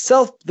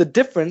 The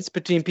difference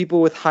between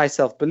people with high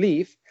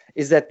self-belief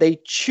is that they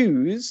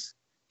choose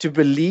to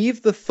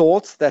believe the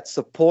thoughts that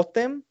support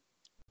them,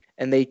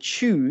 and they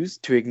choose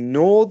to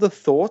ignore the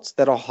thoughts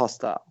that are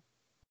hostile.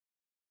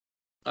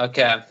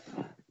 Okay.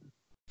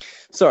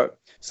 So,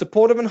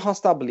 supportive and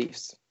hostile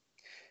beliefs.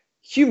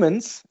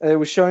 Humans, it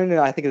was shown,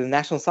 I think the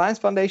National Science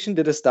Foundation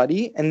did a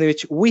study in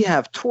which we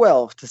have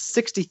 12 to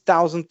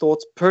 60,000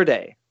 thoughts per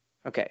day.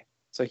 Okay,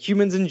 so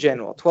humans in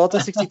general, 12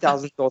 to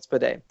 60,000 thoughts per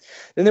day.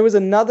 Then there was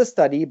another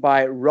study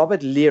by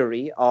Robert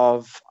Leary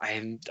of,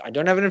 I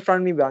don't have it in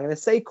front of me, but I'm going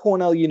to say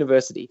Cornell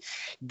University,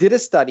 did a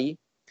study,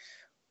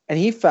 and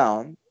he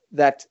found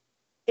that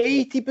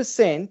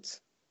 80%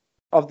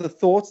 of the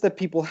thoughts that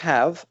people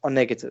have are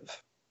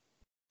negative.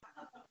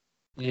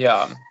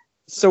 Yeah.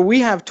 So we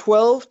have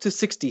 12 to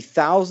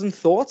 60,000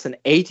 thoughts, and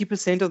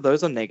 80% of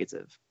those are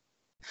negative.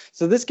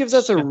 So this gives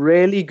us a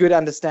really good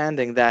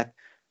understanding that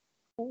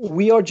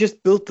we are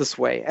just built this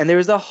way. And there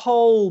is a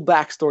whole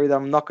backstory that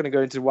I'm not going to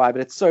go into why,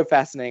 but it's so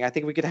fascinating. I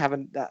think we could have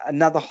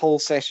another whole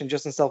session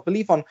just on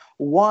self-belief on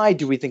why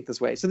do we think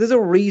this way. So there's a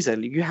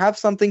reason. You have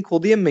something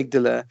called the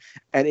amygdala,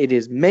 and it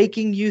is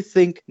making you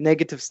think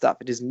negative stuff.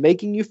 It is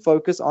making you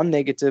focus on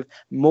negative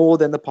more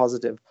than the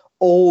positive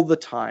all the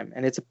time.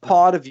 And it's a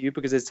part of you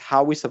because it's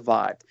how we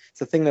survived.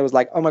 It's a thing that was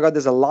like, oh my God,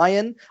 there's a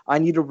lion. I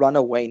need to run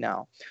away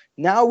now.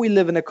 Now we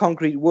live in a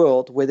concrete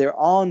world where there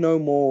are no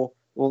more,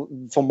 well,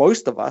 for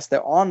most of us,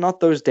 there are not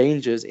those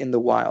dangers in the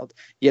wild.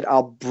 Yet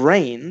our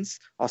brains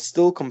are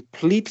still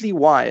completely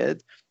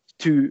wired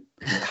to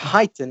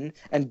heighten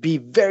and be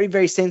very,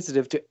 very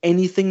sensitive to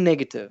anything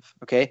negative.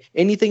 Okay.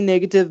 Anything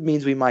negative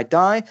means we might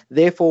die.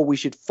 Therefore, we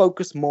should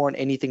focus more on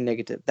anything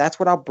negative. That's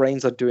what our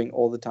brains are doing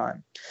all the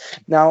time.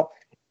 Now,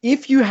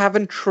 if you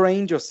haven't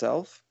trained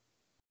yourself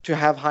to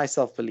have high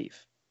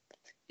self-belief,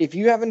 if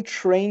you haven't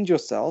trained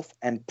yourself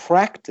and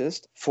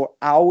practiced for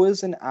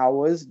hours and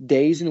hours,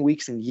 days and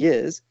weeks and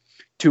years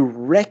to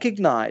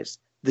recognize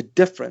the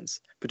difference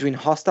between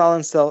hostile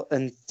and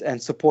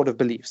supportive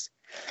beliefs,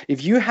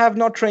 if you have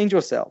not trained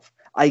yourself,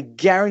 I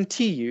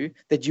guarantee you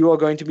that you are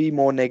going to be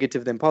more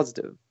negative than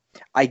positive.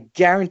 I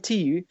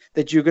guarantee you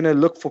that you're going to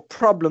look for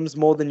problems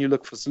more than you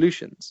look for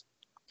solutions.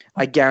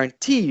 I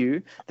guarantee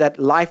you that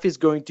life is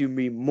going to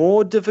be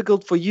more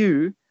difficult for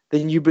you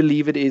than you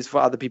believe it is for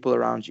other people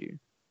around you.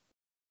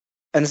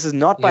 And this is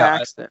not by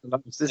accident.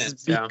 This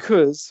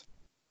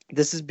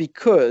is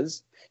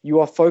because you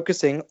are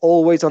focusing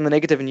always on the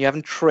negative and you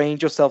haven't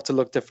trained yourself to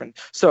look different.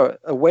 So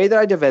a way that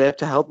I develop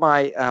to help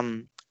my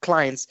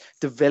clients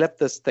develop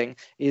this thing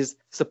is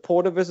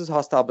supportive versus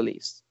hostile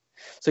beliefs.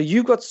 So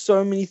you've got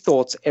so many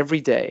thoughts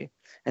every day,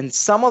 and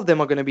some of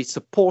them are going to be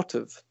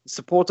supportive.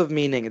 Supportive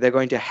meaning they're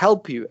going to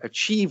help you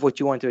achieve what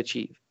you want to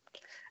achieve.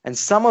 And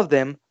some of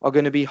them are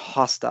going to be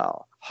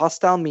hostile.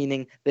 Hostile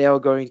meaning they are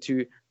going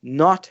to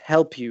not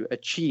help you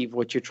achieve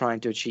what you're trying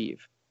to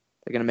achieve.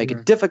 They're going to make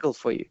it difficult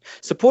for you.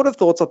 Supportive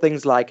thoughts are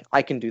things like,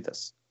 I can do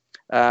this.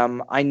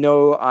 I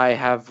know I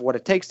have what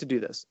it takes to do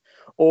this.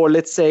 Or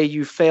let's say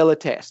you fail a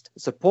test.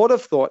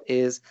 Supportive thought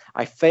is,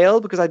 I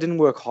failed because I didn't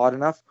work hard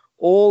enough.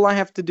 All I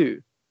have to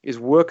do is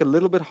work a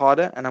little bit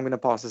harder and I'm going to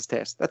pass this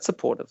test. That's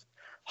supportive.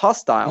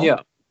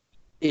 Hostile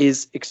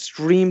is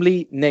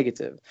extremely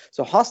negative.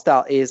 So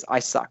hostile is, I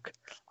suck.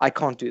 I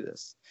can't do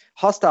this.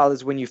 Hostile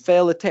is when you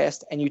fail a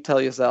test and you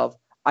tell yourself,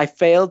 I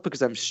failed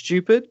because I'm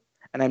stupid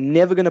and I'm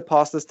never going to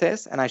pass this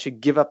test and I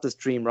should give up this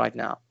dream right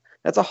now.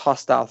 That's a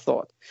hostile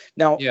thought.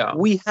 Now,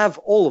 we have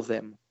all of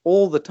them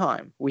all the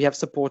time. We have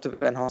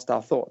supportive and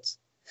hostile thoughts.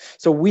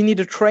 So we need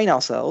to train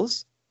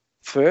ourselves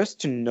first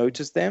to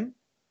notice them,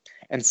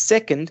 and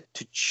second,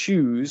 to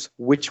choose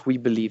which we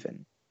believe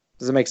in.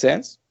 Does it make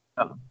sense?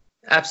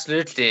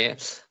 Absolutely.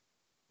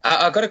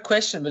 I've got a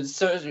question, but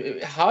so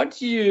how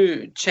do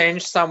you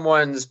change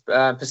someone's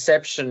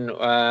perception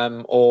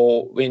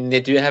or when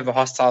they do have a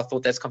hostile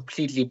thought that's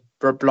completely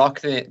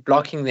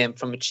blocking them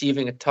from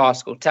achieving a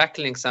task or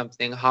tackling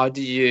something? How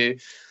do you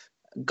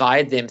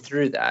guide them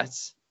through that?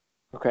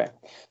 Okay.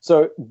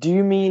 So do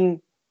you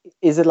mean,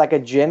 is it like a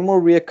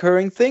general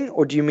reoccurring thing,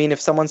 or do you mean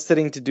if someone's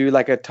sitting to do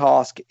like a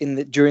task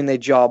during their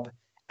job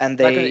and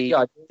they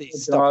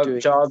stop doing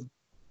job,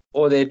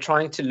 or they're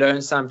trying to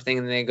learn something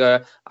and they go,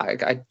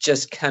 I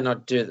just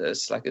cannot do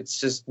this. Like, it's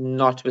just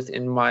not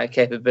within my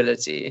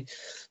capability.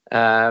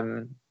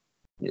 Because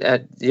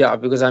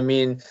I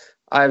mean,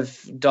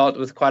 I've dealt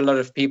with quite a lot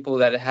of people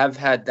that have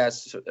had that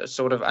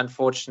sort of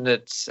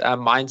unfortunate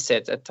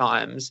mindset at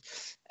times,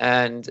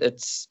 and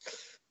it's.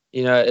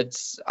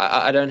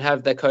 I don't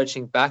have the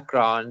coaching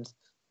background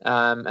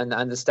and the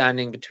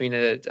understanding between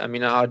it. I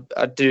mean, I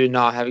do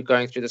now have it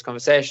going through this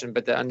conversation,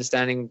 but the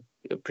understanding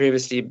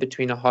previously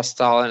between a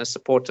hostile and a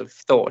supportive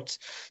thought.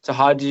 So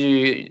how do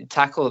you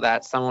tackle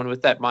that, someone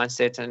with that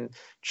mindset, and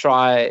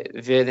try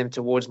veer them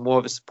towards more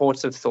of a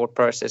supportive thought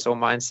process or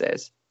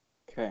mindset?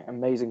 Okay,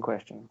 amazing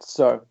question.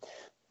 So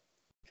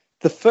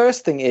the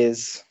first thing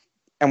is,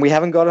 and we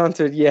haven't got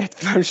onto it yet,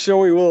 but I'm sure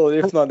we will,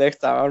 if not next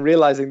time. I'm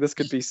realizing this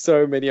could be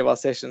so many of our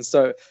sessions.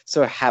 So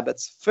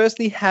habits.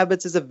 Firstly,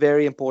 habits is a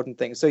very important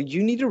thing. So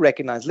you need to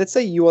recognize, let's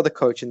say you are the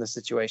coach in this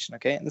situation,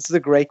 okay? And this is a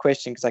great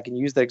question because I can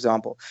use the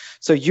example.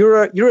 So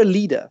you're a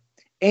leader,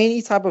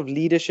 any type of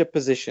leadership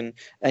position,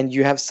 and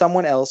you have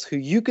someone else who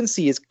you can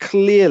see is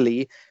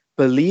clearly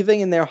believing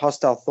in their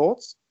hostile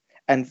thoughts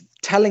and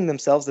telling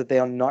themselves that they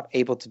are not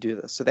able to do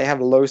this. So they have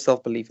low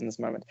self-belief in this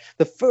moment.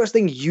 The first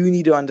thing you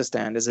need to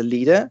understand as a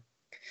leader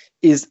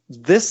is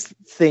this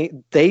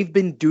thing, they've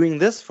been doing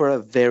this for a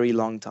very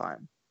long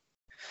time.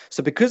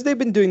 So because they've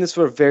been doing this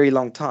for a very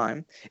long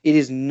time, it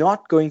is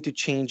not going to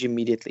change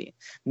immediately.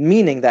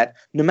 Meaning that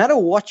no matter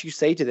what you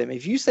say to them,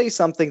 if you say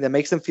something that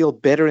makes them feel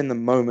better in the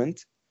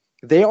moment,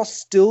 they are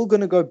still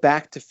going to go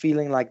back to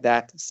feeling like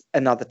that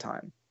another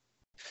time.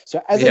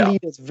 So as a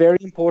leader, it's very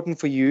important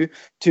for you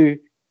to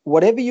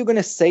whatever you're going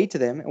to say to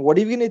them and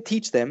whatever you're going to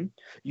teach them,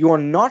 you are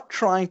not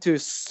trying to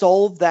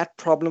solve that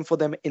problem for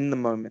them in the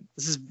moment.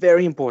 This is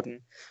very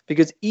important,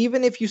 because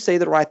even if you say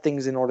the right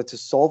things in order to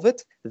solve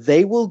it,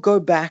 they will go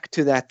back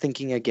to that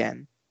thinking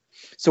again.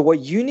 So what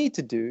you need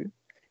to do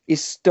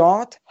is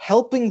start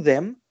helping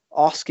them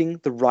asking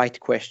the right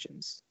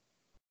questions.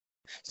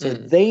 So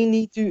they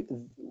need to,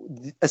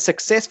 a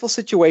successful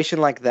situation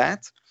like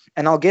that,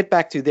 and I'll get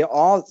back to, there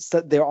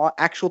are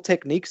actual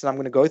techniques, and I'm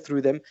going to go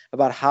through them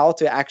about how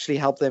to actually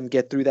help them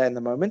get through that in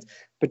the moment.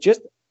 But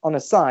just on a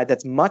side,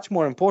 that's much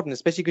more important,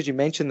 especially because you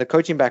mentioned the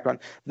coaching background.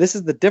 This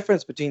is the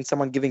difference between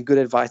someone giving good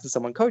advice and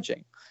someone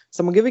coaching.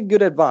 Someone giving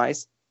good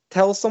advice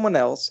tells someone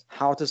else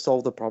how to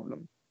solve the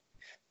problem.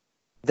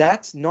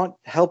 That's not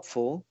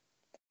helpful,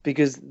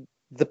 because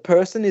the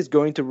person is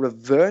going to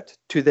revert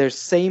to their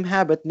same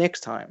habit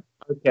next time.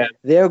 Okay.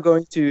 They're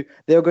going to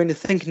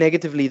think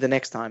negatively the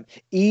next time.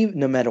 Even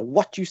no matter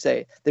what you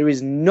say, there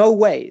is no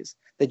ways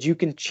that you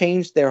can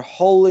change their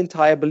whole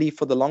entire belief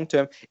for the long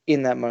term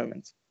in that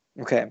moment.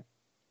 Okay.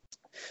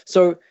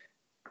 So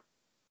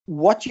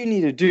what you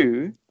need to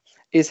do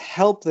is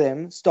help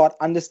them start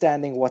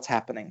understanding what's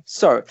happening.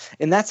 So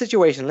in that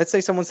situation, let's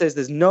say someone says,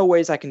 there's no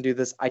ways I can do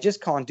this. I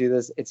just can't do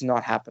this. It's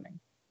not happening.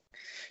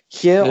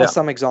 Here are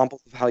some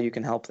examples of how you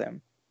can help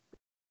them.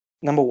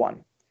 Number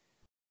one,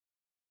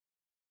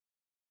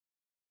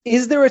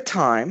 is there a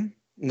time,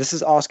 and this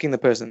is asking the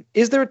person,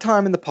 is there a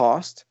time in the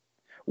past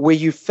where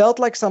you felt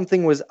like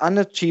something was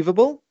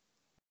unachievable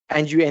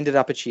and you ended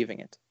up achieving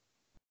it?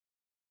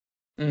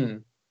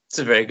 It's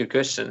a very good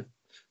question.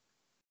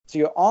 So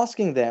you're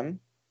asking them,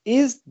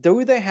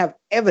 do they have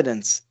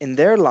evidence in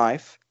their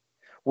life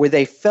where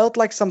they felt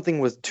like something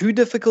was too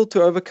difficult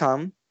to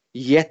overcome,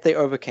 yet they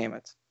overcame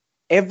it?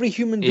 Every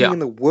human being in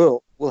the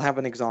world will have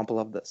an example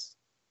of this.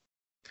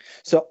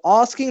 So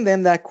asking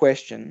them that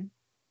question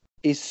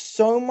is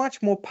so much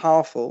more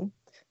powerful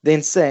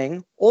than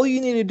saying, all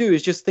you need to do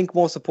is just think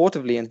more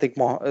supportively and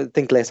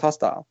think less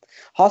hostile.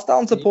 Hostile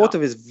and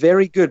supportive is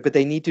very good, but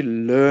they need to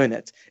learn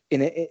it.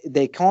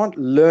 They can't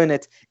learn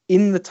it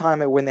in the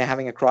time when they're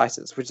having a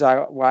crisis, which is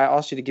why I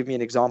asked you to give me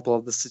an example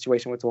of the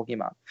situation we're talking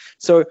about.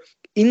 So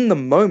in the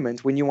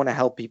moment when you want to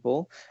help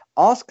people,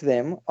 ask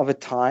them of a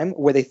time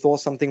where they thought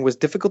something was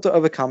difficult to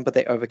overcome, but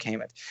they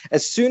overcame it.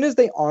 As soon as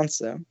they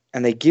answer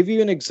and they give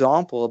you an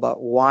example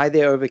about why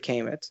they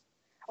overcame it,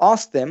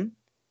 ask them,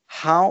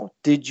 how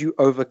did you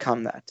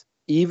overcome that,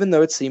 even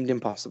though it seemed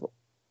impossible?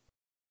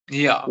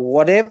 Yeah.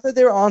 Whatever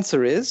their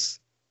answer is,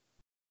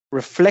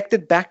 reflect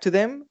it back to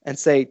them and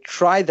say,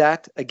 try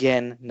that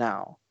again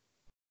now.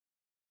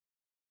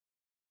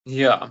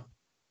 Yeah.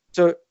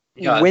 So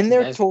when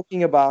they're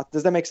talking about,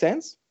 does that make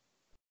sense?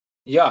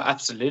 Yeah,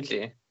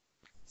 absolutely.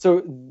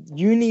 So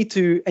you need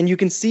to, and you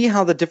can see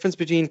how the difference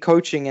between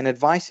coaching and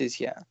advice is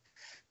here.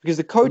 Because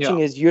the coaching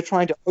is you're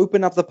trying to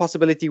open up the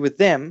possibility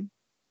within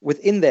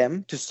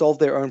them to solve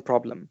their own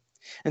problem.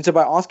 And so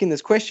by asking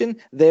this question,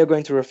 they're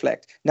going to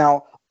reflect.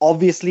 Now,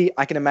 obviously,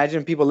 I can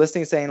imagine people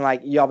listening saying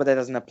like, yeah, but that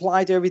doesn't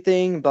apply to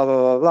everything, blah, blah,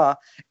 blah, blah.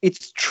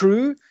 It's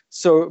true.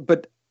 So,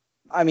 but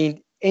I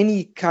mean,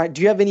 do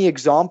you have any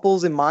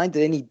examples in mind?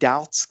 Did any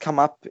doubts come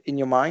up in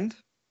your mind?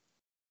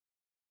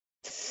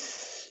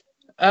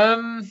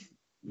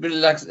 But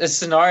like a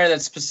scenario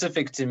that's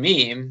specific to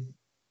me.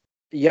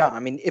 Yeah, I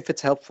mean, if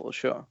it's helpful,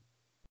 sure.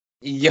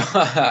 Yeah,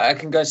 I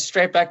can go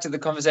straight back to the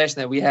conversation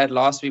that we had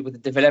last week with the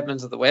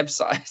development of the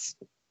website.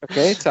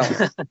 Okay, tell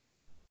me.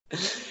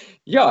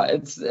 Yeah,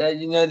 it's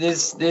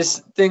there's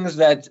things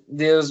that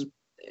there's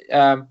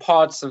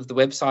parts of the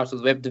website or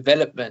the web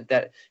development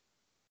that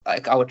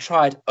like I would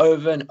try it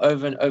over and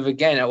over and over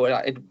again.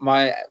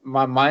 My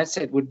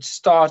mindset would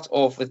start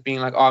off with being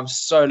like, oh, I'm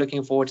so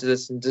looking forward to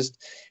this, and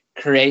just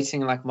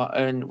creating like my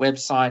own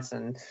website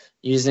and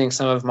using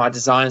some of my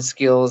design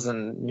skills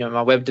and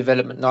my web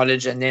development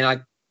knowledge, and then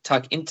I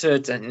tuck into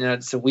it, and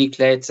it's a week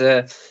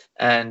later,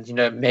 and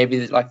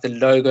maybe like the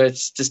logo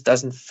just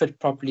doesn't fit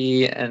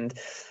properly, and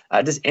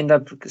I just end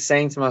up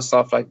saying to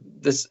myself like,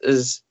 this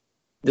is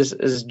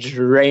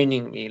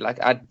draining me, like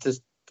I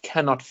just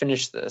cannot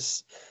finish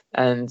this,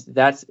 and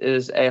that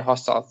is a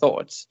hostile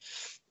thought.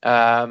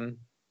 So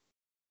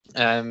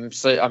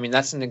I mean,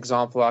 that's an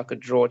example I could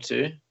draw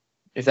to,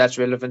 if that's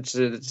relevant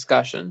to the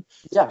discussion.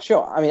 Yeah,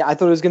 sure. I mean, I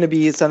thought it was going to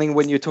be something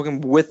when you're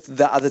talking with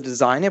the other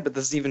designer, but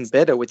this is even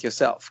better with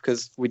yourself,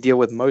 because we deal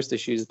with most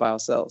issues by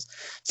ourselves.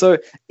 So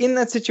in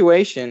that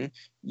situation,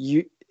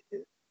 you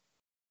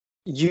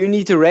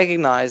need to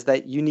recognize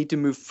that you need to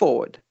move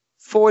forward.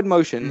 Forward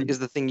motion is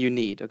the thing you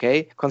need,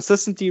 okay?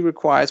 Consistency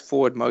requires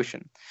forward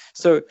motion.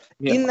 So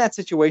in that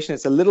situation,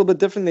 it's a little bit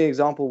different than the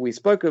example we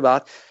spoke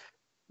about,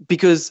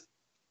 because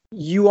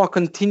you are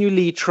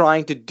continually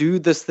trying to do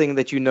this thing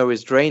that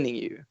is draining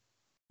you.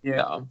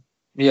 Yeah.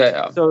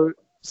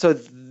 So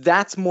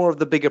that's more of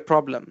the bigger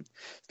problem.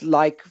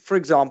 Like, for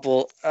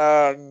example,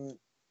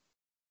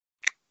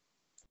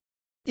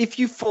 if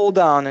you fall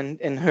down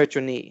and hurt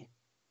your knee,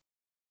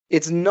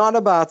 it's not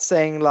about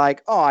saying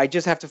like, oh, I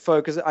just have to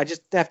focus. I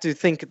just have to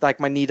think like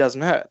my knee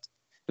doesn't hurt.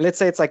 Let's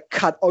say it's like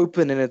cut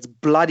open and it's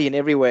bloody and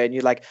everywhere, and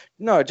you're like,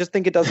 no, just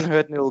think it doesn't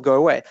hurt and it'll go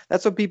away.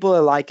 That's what people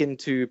are likened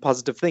to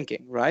positive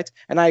thinking, right?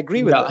 And I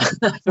agree with Yeah.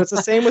 that. So it's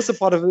the same with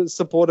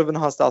supportive and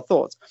hostile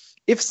thoughts.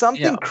 If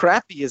something Yeah.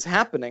 crappy is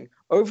happening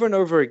over and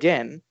over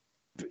again,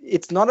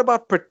 it's not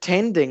about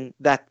pretending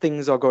that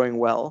things are going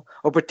well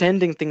or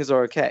pretending things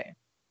are okay.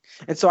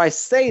 And so I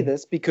say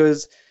this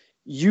because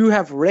you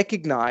have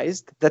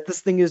recognized that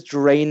this thing is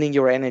draining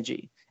your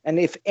energy. And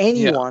if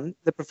anyone,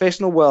 the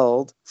professional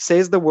world,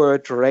 says the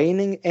word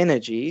draining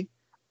energy,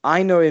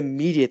 I know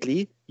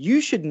immediately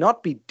you should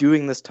not be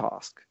doing this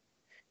task.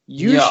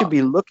 You should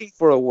be looking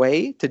for a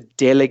way to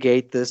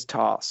delegate this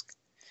task.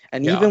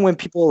 And even when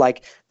people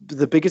like,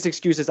 the biggest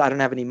excuse is, I don't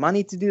have any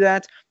money to do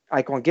that,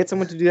 I can't get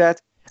someone to do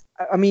that.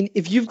 I mean,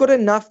 if you've got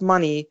enough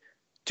money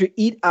to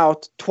eat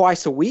out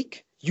twice a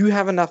week, you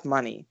have enough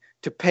money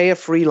to pay a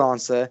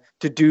freelancer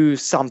to do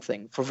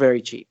something for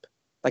very cheap.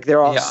 Like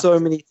there are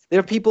there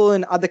are people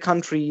in other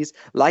countries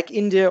like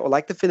India or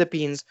like the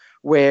Philippines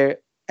where,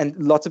 and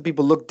lots of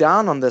people look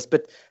down on this,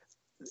 but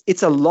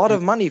it's a lot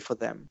of money for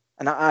them.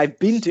 And I've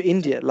been to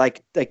India,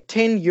 like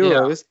 10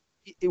 euros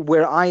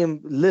where I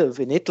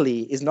live in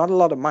Italy is not a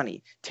lot of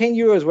money. 10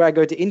 euros where I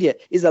go to India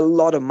is a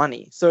lot of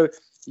money. So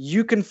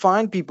you can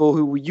find people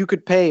who you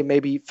could pay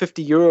maybe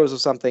 50 euros or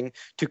something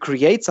to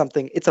create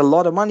something. It's a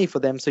lot of money for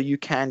them, so you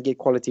can get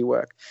quality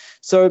work.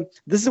 So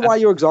this is why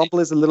your example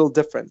is a little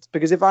different,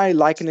 because if I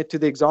liken it to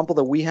the example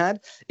that we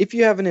had, if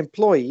you have an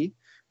employee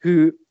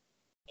who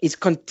is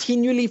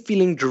continually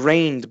feeling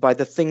drained by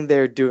the thing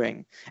they're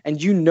doing,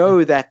 and you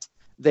know that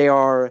they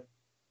are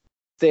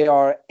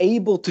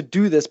able to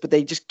do this, but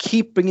they just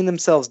keep bringing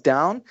themselves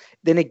down,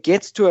 then it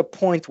gets to a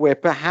point where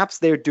perhaps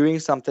they're doing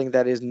something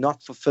that is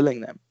not fulfilling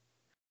them.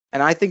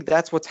 And I think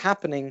that's what's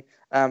happening.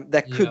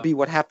 That could be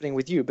what's happening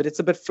with you, but it's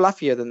a bit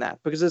fluffier than that,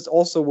 because it's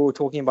also we're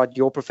talking about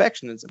your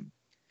perfectionism.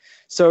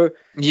 So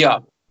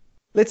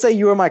let's say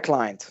you were my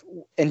client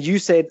and you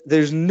said,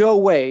 there's no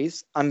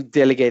ways I'm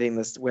delegating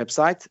this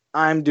website.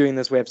 I'm doing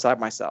this website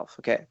myself.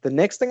 Okay. The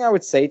next thing I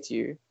would say to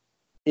you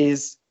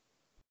is,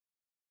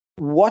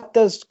 what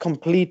does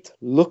complete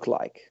look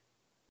like?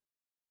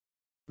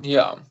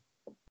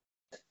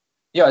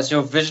 It's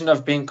your vision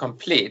of being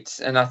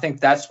complete, and I think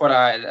that's what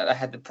I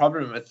had the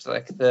problem with,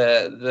 like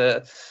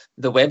the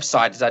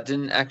website, is I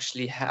didn't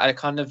actually I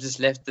kind of just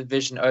left the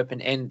vision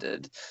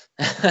open-ended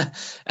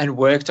and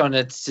worked on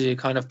it to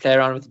kind of play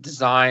around with the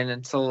design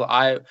until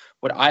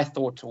what I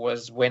thought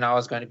was when I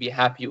was going to be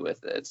happy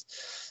with it.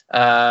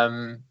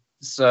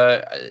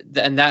 So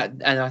and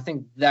I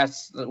think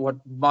that's what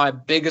my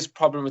biggest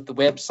problem with the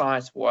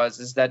website was,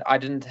 is that I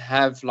didn't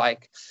have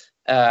like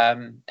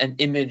an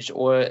image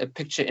or a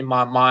picture in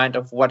my mind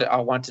of what I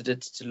wanted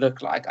it to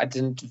look like. I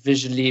didn't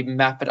visually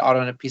map it out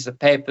on a piece of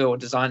paper or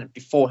design it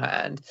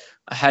beforehand.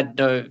 I had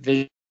no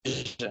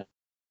vision,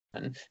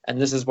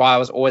 and this is why I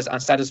was always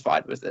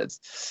unsatisfied with it.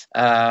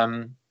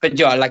 But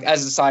like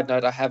as a side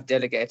note, I have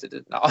delegated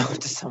it now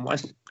to someone.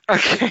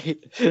 Okay,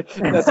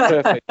 that's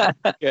perfect.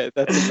 Yeah,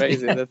 that's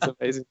amazing. That's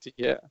amazing to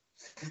hear.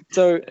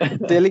 So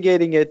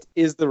delegating it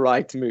is the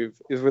right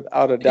move, is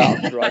without a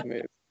doubt the right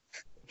move.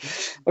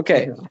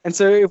 Okay, and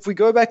so if we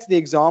go back to the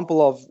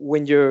example of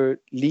when you're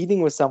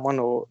leading with someone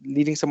or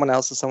leading someone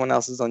else or someone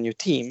else is on your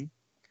team,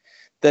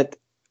 that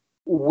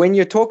when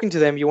you're talking to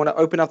them, you want to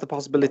open up the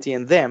possibility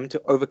in them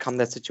to overcome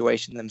that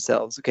situation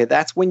themselves. Okay,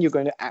 that's when you're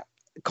going to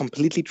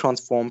completely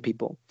transform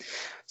people.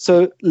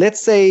 So let's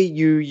say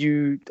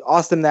you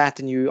ask them that,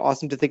 and you ask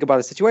them to think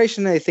about a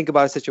situation, and they think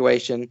about a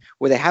situation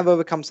where they have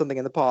overcome something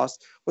in the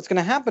past. What's going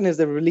to happen is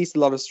they release a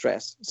lot of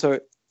stress.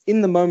 So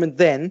in the moment,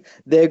 then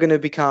they're going to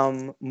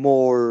become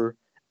more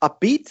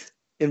upbeat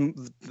in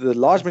the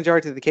large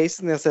majority of the cases,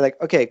 and they'll say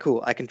like, okay,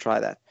 cool, I can try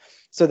that.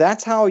 So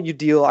that's how you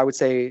deal, I would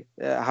say,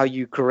 how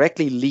you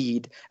correctly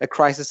lead a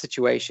crisis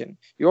situation.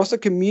 You're also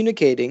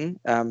communicating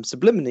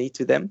subliminally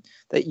to them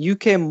that you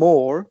care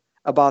more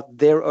about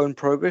their own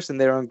progress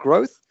and their own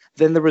growth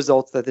than the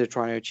results that they're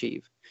trying to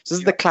achieve. So this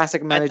is the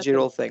classic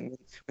managerial thing.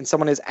 When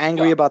someone is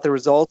angry about the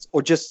results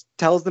or just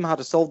tells them how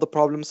to solve the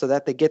problem so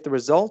that they get the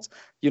results,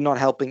 you're not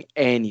helping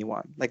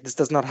anyone. Like, this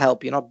does not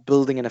help. You're not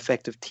building an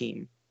effective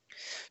team.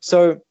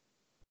 So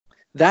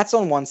that's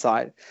on one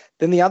side.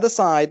 Then the other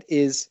side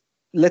is,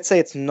 let's say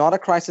it's not a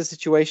crisis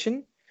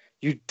situation.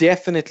 You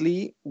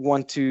definitely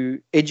want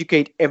to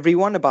educate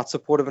everyone about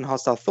supportive and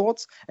hostile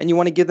thoughts, and you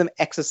want to give them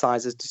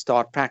exercises to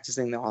start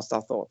practicing the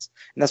hostile thoughts.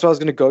 And that's what I was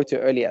going to go to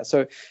earlier.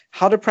 So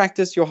how to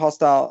practice your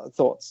hostile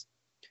thoughts.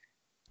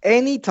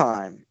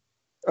 Anytime,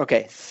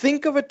 okay,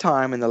 think of a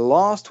time in the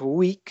last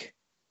week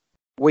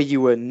where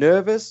you were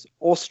nervous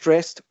or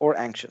stressed or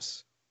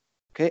anxious.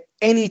 Okay,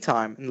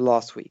 anytime in the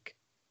last week.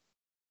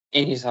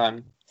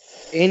 Anytime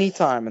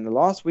in the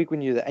last week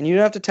when you're there. And you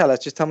don't have to tell us,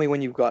 just tell me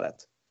when you've got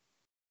it.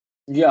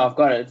 Yeah, I've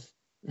got it.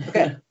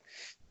 Okay.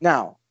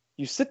 Now,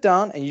 you sit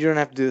down, and you don't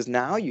have to do this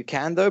now. You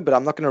can, though, but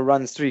I'm not going to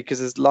run through because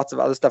there's lots of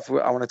other stuff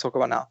I want to talk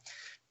about now.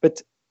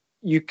 But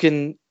you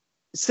can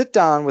sit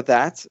down with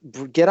that,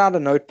 get out a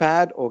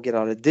notepad or get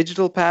out a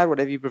digital pad,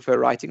 whatever you prefer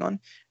writing on.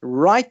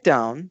 Write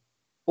down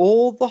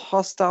all the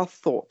hostile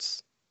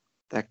thoughts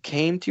that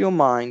came to your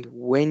mind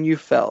when you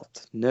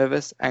felt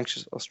nervous,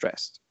 anxious, or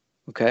stressed.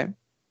 Okay?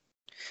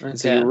 And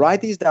so you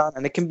write these down,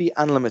 and it can be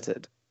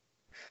unlimited.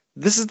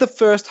 This is the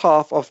first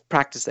half of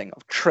practicing,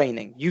 of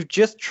training. You've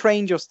just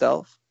trained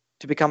yourself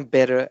to become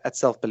better at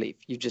self-belief.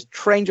 You've just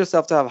trained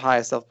yourself to have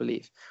higher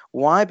self-belief.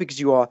 Why? Because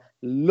you are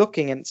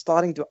looking and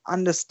starting to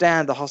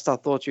understand the hostile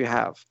thoughts you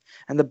have.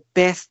 And the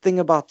best thing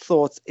about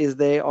thoughts is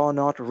they are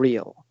not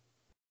real.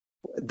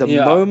 The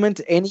moment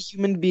any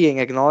human being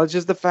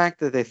acknowledges the fact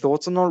that their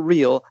thoughts are not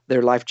real,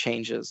 their life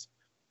changes.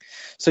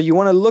 So you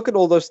want to look at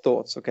all those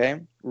thoughts, okay?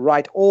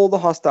 Write all the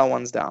hostile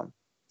ones down.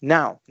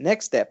 Now,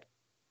 next step.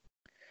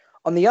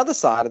 On the other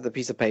side of the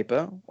piece of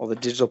paper or the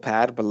digital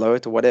pad below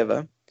it or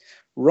whatever,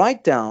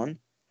 write down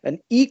an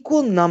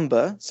equal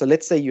number. So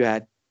let's say you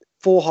had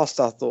 4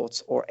 hostile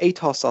thoughts or 8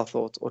 hostile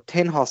thoughts or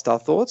 10 hostile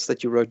thoughts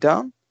that you wrote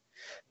down.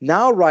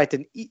 Now write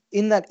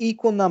in that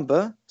equal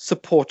number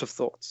supportive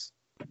thoughts.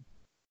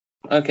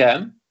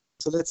 Okay.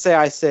 So let's say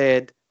I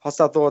said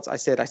hostile thoughts. I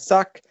said, I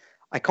suck.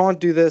 I can't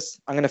do this.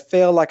 I'm going to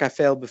fail like I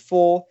failed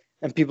before.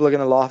 And people are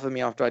going to laugh at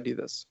me after I do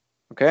this.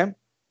 Okay.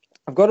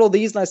 I've got all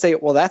these and I say,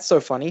 well, that's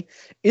so funny.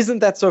 Isn't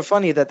that so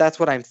funny that that's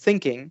what I'm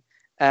thinking?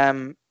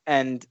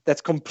 And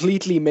that's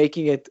completely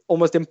making it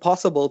almost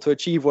impossible to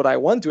achieve what I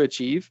want to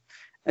achieve.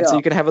 And so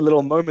you can have a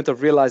little moment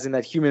of realizing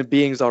that human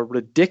beings are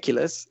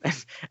ridiculous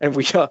and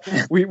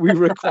we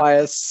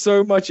require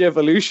so much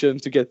evolution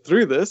to get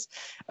through this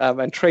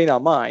and train our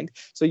mind.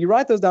 So you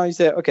write those down, you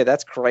say, okay,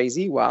 that's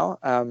crazy. Wow.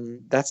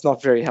 That's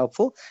not very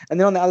helpful. And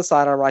then on the other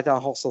side, I write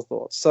down hostile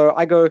thoughts. So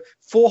I go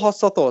 4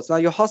 hostile thoughts. Now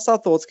your hostile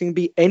thoughts can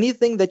be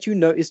anything that you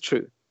know is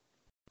true.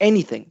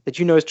 Anything that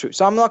you know is true.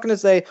 So I'm not going to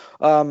say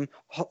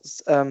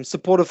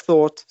supportive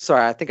thought.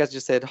 Sorry, I think I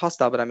just said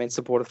hostile, but I meant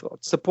supportive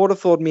thought. Supportive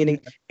thought meaning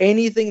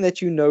anything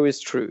that you know is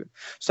true.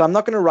 So I'm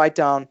not going to write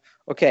down,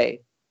 okay,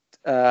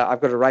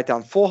 I've got to write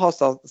down 4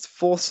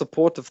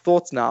 supportive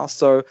thoughts now.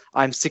 So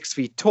I'm 6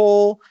 feet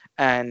tall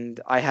and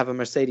I have a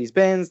Mercedes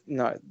Benz.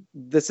 No,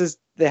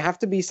 there have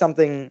to be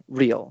something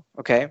real.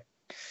 Okay.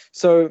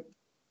 So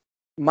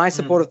my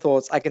supportive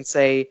thoughts, I can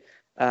say,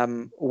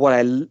 what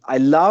I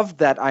love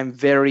that I'm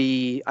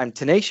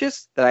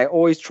tenacious, that I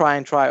always try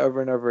over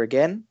and over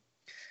again.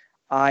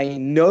 I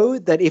know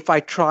that if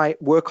I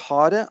work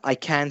harder, I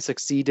can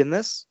succeed in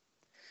this.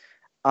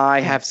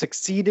 I have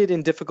succeeded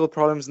in difficult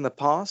problems in the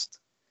past.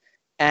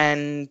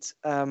 And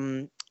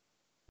the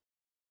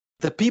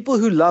people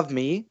who love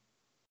me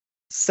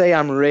say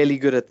I'm really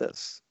good at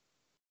this.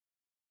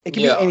 It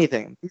can be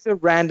anything. These are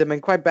random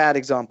and quite bad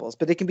examples,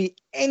 but it can be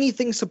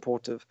anything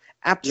supportive.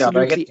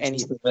 Absolutely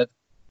anything.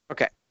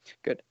 Okay,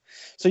 good.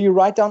 So you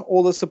write down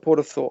all the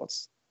supportive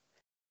thoughts.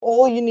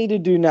 All you need to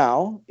do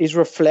now is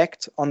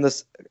reflect on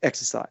this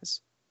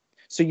exercise.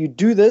 So you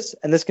do this,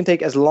 and this can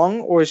take as long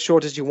or as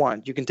short as you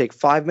want. You can take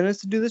 5 minutes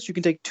to do this. You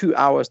can take 2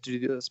 hours to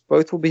do this.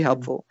 Both will be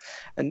helpful.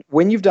 And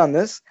when you've done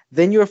this,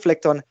 then you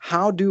reflect on,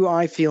 how do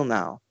I feel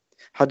now?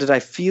 How did I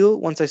feel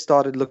once I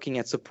started looking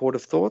at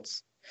supportive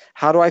thoughts?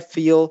 How do I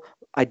feel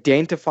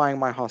identifying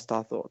my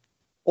hostile thought?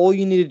 All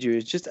you need to do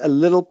is just a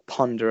little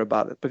ponder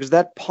about it, because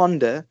that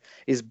ponder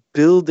is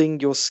building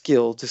your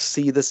skill to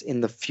see this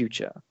in the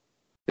future.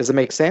 Does it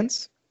make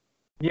sense?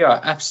 Yeah,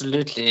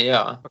 absolutely.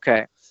 Yeah.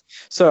 Okay.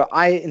 So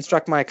I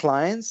instruct my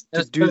clients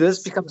to do this.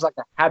 This becomes like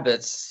a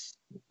habit.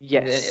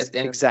 Yes,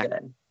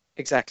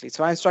 exactly.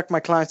 So I instruct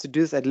my clients to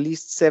do this at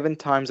least 7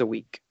 times a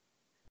week.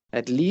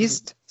 At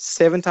least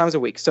 7 times a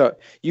week. So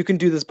you can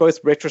do this both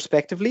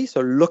retrospectively, so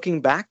looking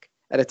back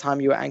at a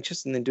time you were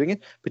anxious and then doing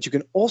it, but you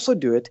can also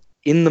do it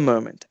in the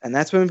moment. And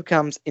that's when it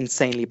becomes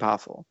insanely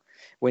powerful.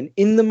 When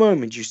in the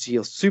moment you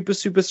feel super,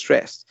 super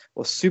stressed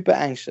or super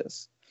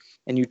anxious,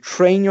 and you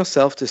train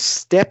yourself to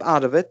step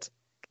out of it.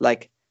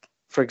 Like,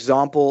 for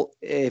example,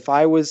 if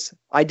I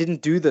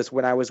didn't do this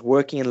when I was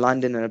working in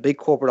London in a big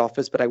corporate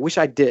office, but I wish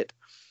I did.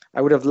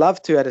 I would have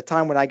loved to at a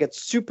time when I get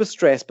super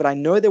stressed, but I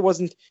know there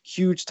wasn't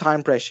huge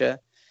time pressure.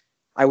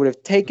 I would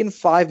have taken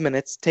 5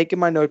 minutes, taken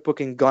my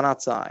notebook and gone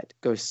outside,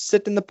 go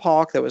sit in the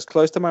park that was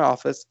close to my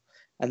office,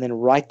 and then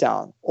write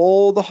down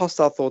all the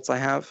hostile thoughts I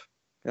have.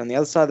 And on the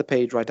other side of the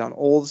page, write down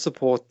all the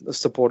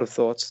supportive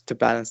thoughts to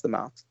balance them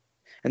out.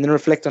 And then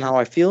reflect on how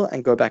I feel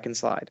and go back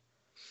inside.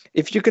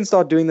 If you can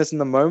start doing this in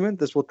the moment,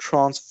 this will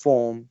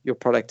transform your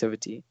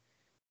productivity.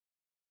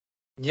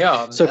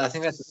 Yeah, so I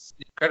think that's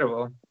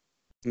incredible.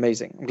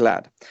 Amazing. I'm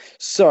glad.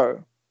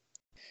 So,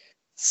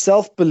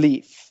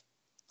 self-belief.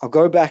 I'll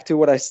go back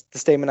to the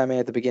statement I made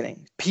at the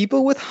beginning.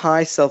 People with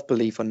high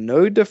self-belief are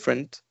no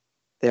different.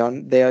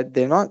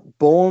 They're not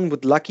born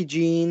with lucky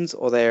genes,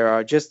 or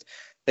they just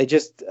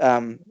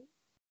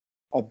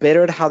are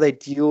better at how they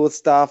deal with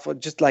stuff, or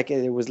just like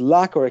it was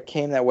luck or it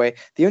came that way.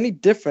 The only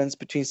difference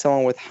between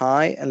someone with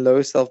high and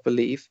low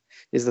self-belief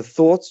is the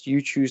thoughts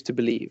you choose to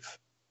believe.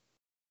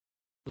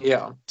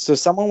 Yeah. So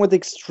someone with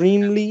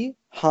extremely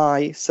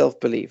high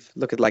self-belief,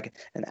 look at like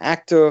an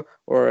actor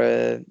or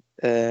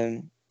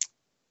an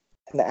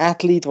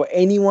athlete or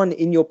anyone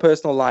in your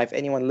personal life,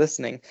 anyone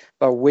listening,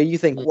 but where you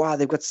think, wow,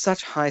 they've got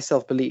such high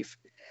self-belief.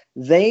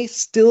 they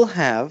still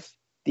have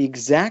the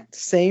exact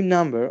same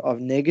number of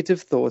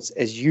negative thoughts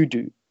as you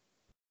do.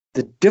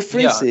 The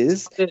difference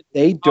is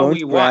they don't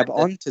grab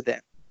onto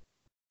them.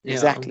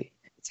 Exactly.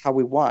 It's how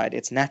we're wired.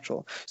 It's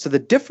natural. So the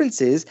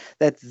difference is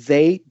that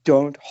they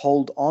don't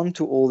hold on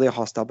to all their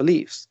hostile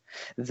beliefs.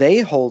 They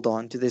hold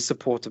on to their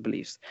supportive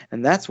beliefs.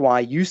 And that's why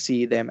you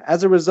see them,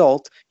 as a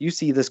result, you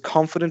see this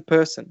confident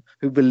person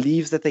who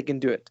believes that they can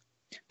do it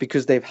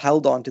because they've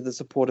held on to the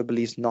supportive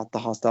beliefs, not the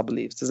hostile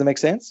beliefs. Does that make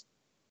sense?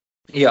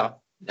 Yeah.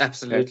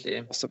 Absolutely.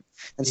 Okay, awesome.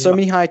 And so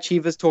many high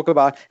achievers talk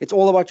about it's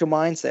all about your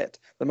mindset.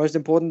 The most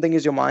important thing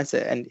is your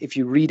mindset. And if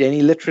you read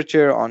any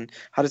literature on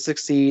how to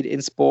succeed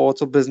in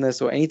sports or business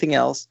or anything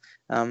else,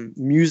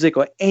 music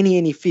or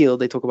any field,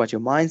 they talk about your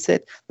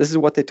mindset. This is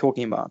what they're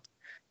talking about.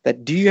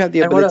 That do you have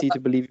the ability to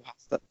believe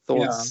your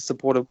thoughts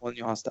supportive on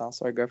your hostile?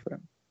 Sorry, go for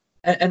it.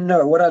 And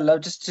no, what I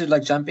love, just to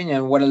like jump in here,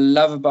 and what I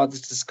love about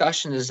this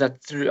discussion is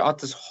that throughout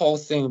this whole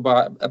thing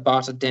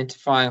about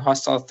identifying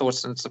hostile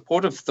thoughts and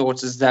supportive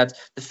thoughts is that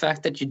the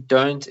fact that you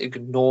don't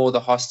ignore the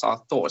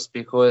hostile thoughts,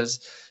 because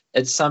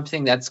it's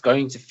something that's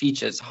going to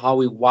feature. It's how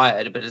we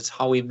wired, but it's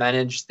how we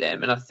manage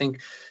them. And I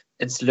think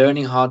it's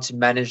learning how to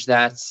manage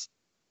that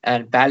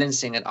and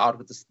balancing it out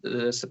with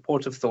the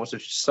supportive thoughts,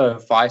 which is so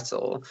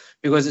vital,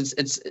 because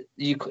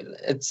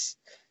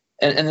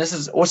And this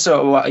is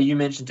also what you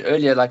mentioned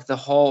earlier, like the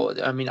whole,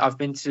 I mean, I've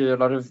been to a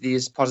lot of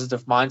these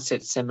positive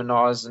mindset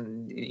seminars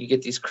and you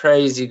get these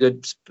crazy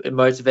good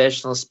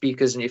motivational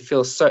speakers and you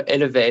feel so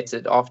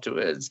elevated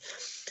afterwards.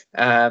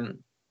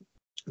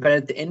 But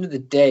at the end of the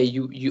day,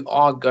 you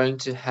are going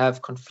to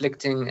have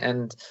conflicting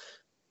and,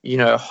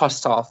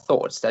 hostile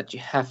thoughts that you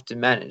have to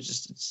manage.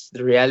 It's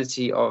the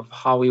reality of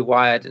how we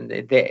wired and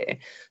they're there.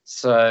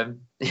 So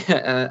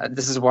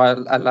this is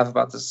what I love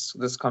about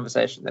this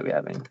conversation that we're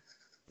having.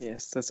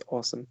 Yes, that's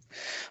awesome.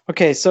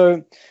 Okay,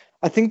 so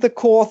I think the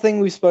core thing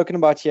we've spoken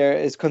about here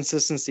is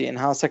consistency and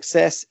how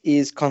success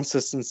is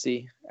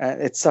consistency.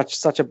 It's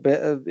such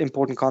a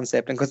important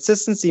concept. And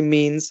consistency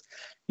means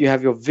you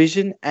have your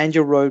vision and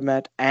your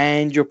roadmap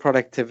and your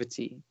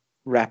productivity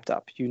wrapped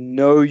up. You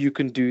know you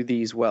can do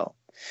these well.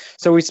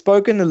 So we've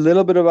spoken a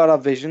little bit about our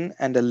vision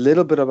and a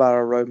little bit about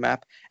our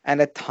roadmap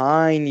and a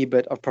tiny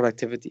bit of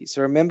productivity.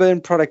 So remember,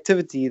 in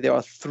productivity, there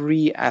are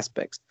 3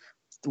 aspects.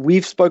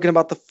 We've spoken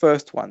about the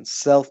first one,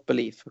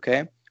 self-belief,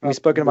 okay? We've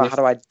spoken about how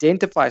to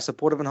identify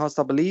supportive and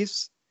hostile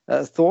beliefs,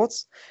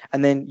 thoughts,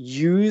 and then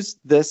use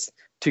this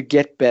to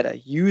get better.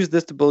 Use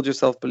this to build your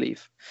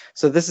self-belief.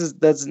 So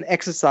that's an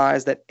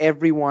exercise that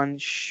everyone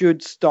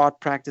should start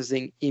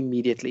practicing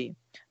immediately.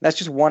 That's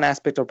just one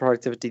aspect of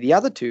productivity. The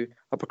other 2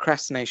 are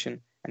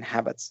procrastination and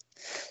habits.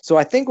 So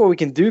I think what we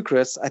can do,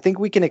 Chris, I think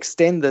we can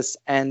extend this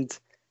and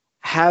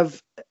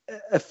have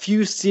a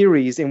few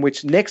series in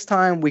which next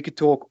time we could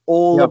talk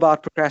all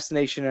about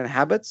procrastination and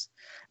habits.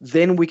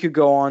 Then we could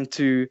go on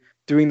to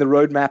doing the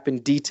roadmap in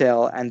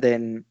detail and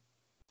then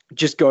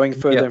just going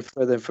further and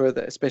further and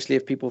further, especially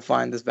if people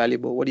find this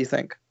valuable. What do you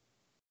think?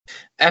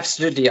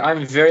 Absolutely.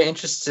 I'm very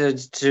interested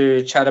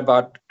to chat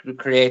about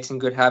creating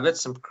good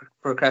habits and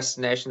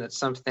procrastination. It's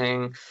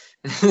something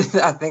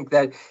I think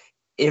that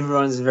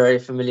everyone's very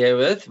familiar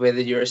with,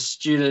 whether you're a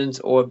student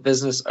or a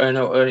business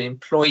owner or an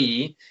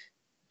employee.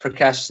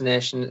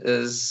 Procrastination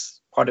is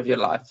part of your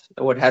life,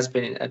 or it has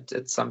been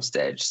at some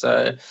stage.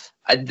 So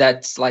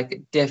that's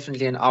like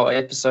definitely an hour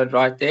episode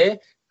right there.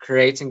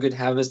 Creating good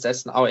habits,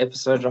 that's an hour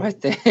episode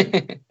right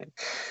there.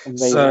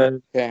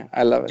 So yeah,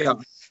 I love it. Yeah.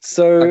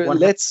 So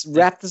let's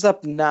wrap this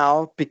up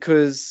now,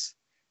 because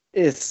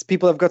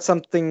people have got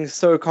something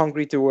so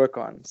concrete to work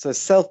on. So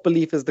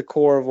self-belief is the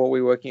core of what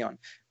we're working on.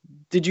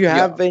 Did you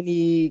have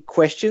any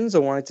questions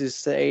or wanted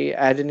to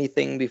add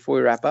anything before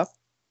we wrap up?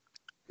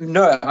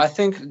 No, I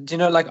think,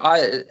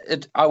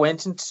 I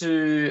went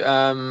into,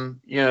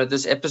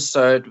 this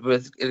episode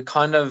with it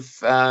kind of,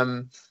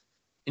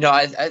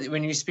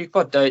 when you speak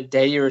about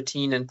daily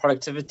routine and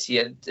productivity,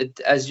 it,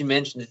 as you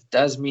mentioned, it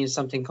does mean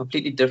something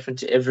completely different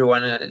to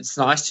everyone. And it's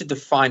nice to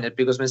define it,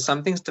 because when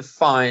something's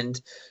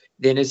defined,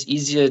 then it's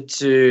easier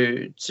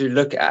to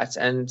look at.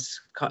 And,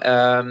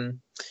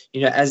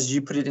 as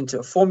you put it into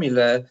a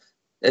formula,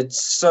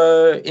 it's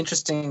so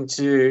interesting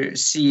to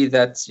see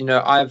that,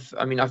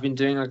 I've been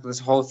doing like this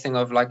whole thing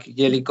of like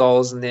yearly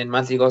goals and then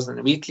monthly goals and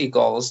then weekly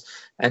goals,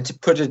 and to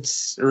put it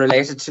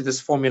related to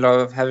this formula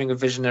of having a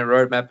vision, a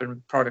roadmap,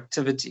 and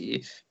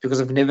productivity, because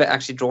I've never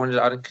actually drawn it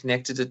out and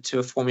connected it to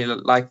a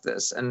formula like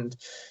this. And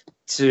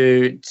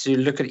to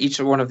look at each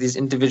one of these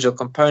individual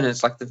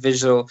components, like the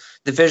vision,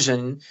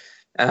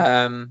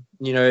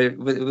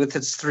 with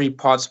its 3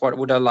 parts, what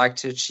would I like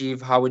to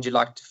achieve? How would you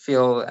like to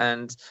feel?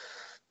 And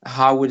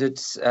how would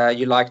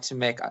you like to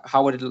make?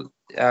 How would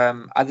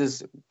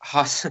others?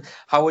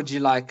 How would you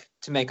like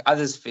to make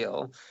others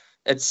feel?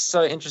 It's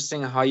so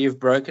interesting how you've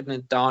broken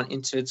it down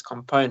into its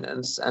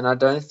components, and I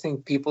don't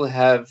think people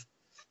have,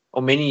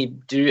 or many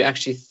do,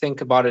 actually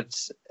think about it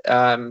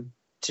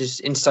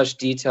in such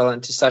detail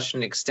and to such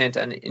an extent,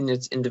 and in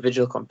its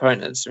individual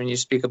components. When you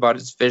speak about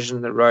its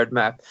vision, the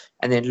roadmap,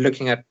 and then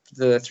looking at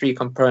the 3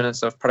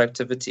 components of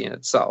productivity in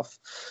itself.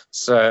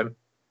 So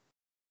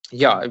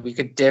yeah, we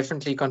could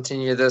definitely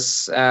continue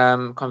this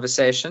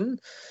conversation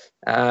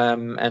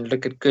and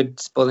look at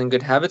building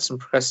good habits and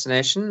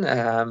procrastination.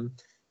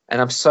 And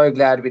I'm so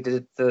glad we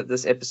did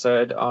this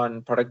episode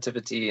on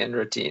productivity and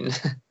routine.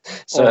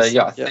 So Awesome.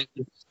 Yeah. thank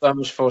you so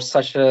much for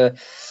such a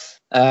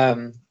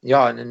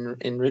an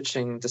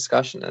enriching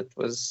discussion. It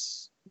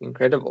was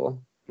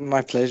incredible.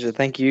 My pleasure.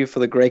 Thank you for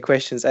the great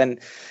questions. And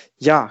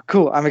yeah,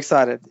 cool. I'm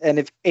excited. And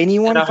if And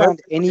anyone I hope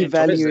found any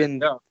everybody enjoys value it.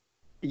 in Yeah.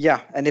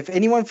 Yeah, and if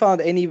anyone found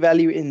any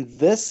value in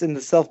this, in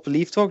the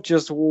self-belief talk,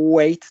 just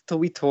wait till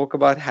we talk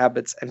about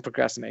habits and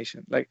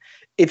procrastination. Like,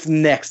 it's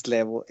next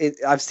level.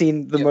 I've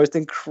seen the Yeah. most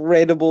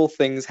incredible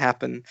things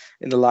happen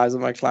in the lives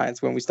of my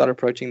clients when we start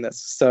approaching this.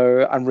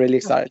 So I'm really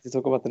excited to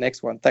talk about the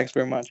next one. Thanks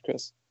very much,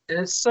 Chris. And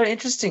it's so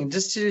interesting.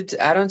 Just to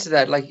add on to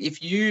that, like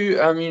if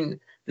you, I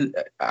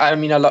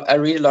read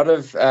a lot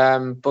of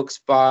books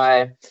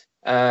by,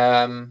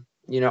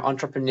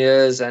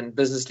 entrepreneurs and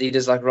business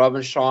leaders like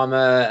Robin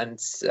Sharma and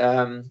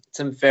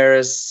Tim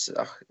Ferriss,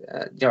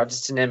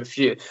 just to name a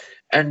few.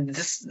 And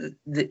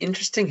the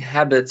interesting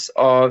habits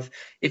of,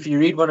 if you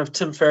read one of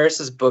Tim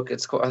Ferriss's book, I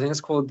think it's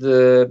called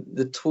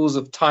the Tools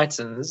of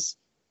Titans,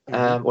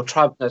 or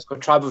Tribe. No, it's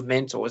called Tribe of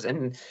Mentors,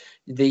 and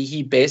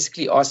he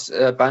basically asks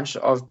a bunch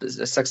of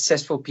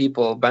successful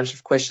people a bunch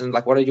of questions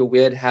like, what are your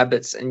weird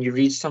habits? And you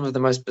read some of the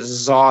most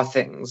bizarre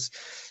things,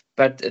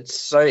 but it's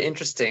so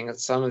interesting that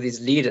some of these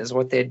leaders,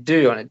 what they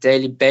do on a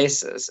daily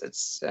basis.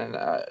 So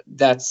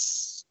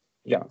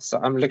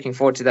I'm looking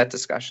forward to that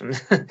discussion.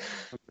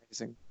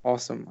 Amazing.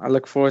 Awesome. I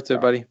look forward to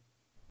it, buddy.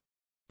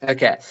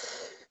 Okay.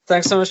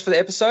 Thanks so much for the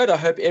episode. I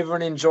hope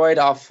everyone enjoyed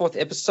our 4th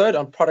episode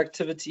on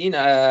productivity, and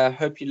I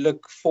hope you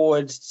look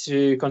forward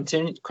to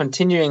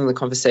continuing the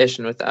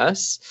conversation with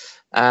us.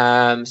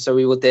 So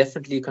we will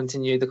definitely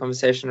continue the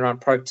conversation around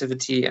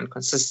productivity and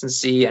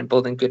consistency and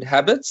building good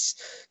habits.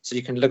 So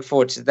you can look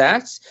forward to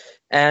that.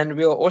 And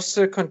we'll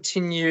also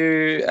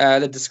continue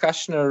the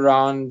discussion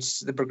around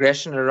the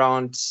progression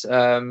around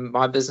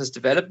my business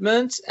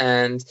development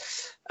and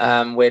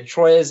where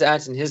Troy is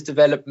at in his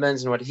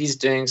development and what he's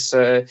doing.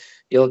 So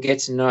you'll get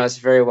to know us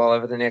very well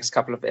over the next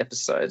couple of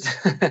episodes.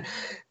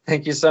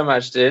 Thank you so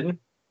much, dude.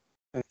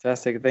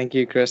 Fantastic. Thank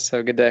you, Chris. Have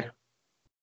a good day.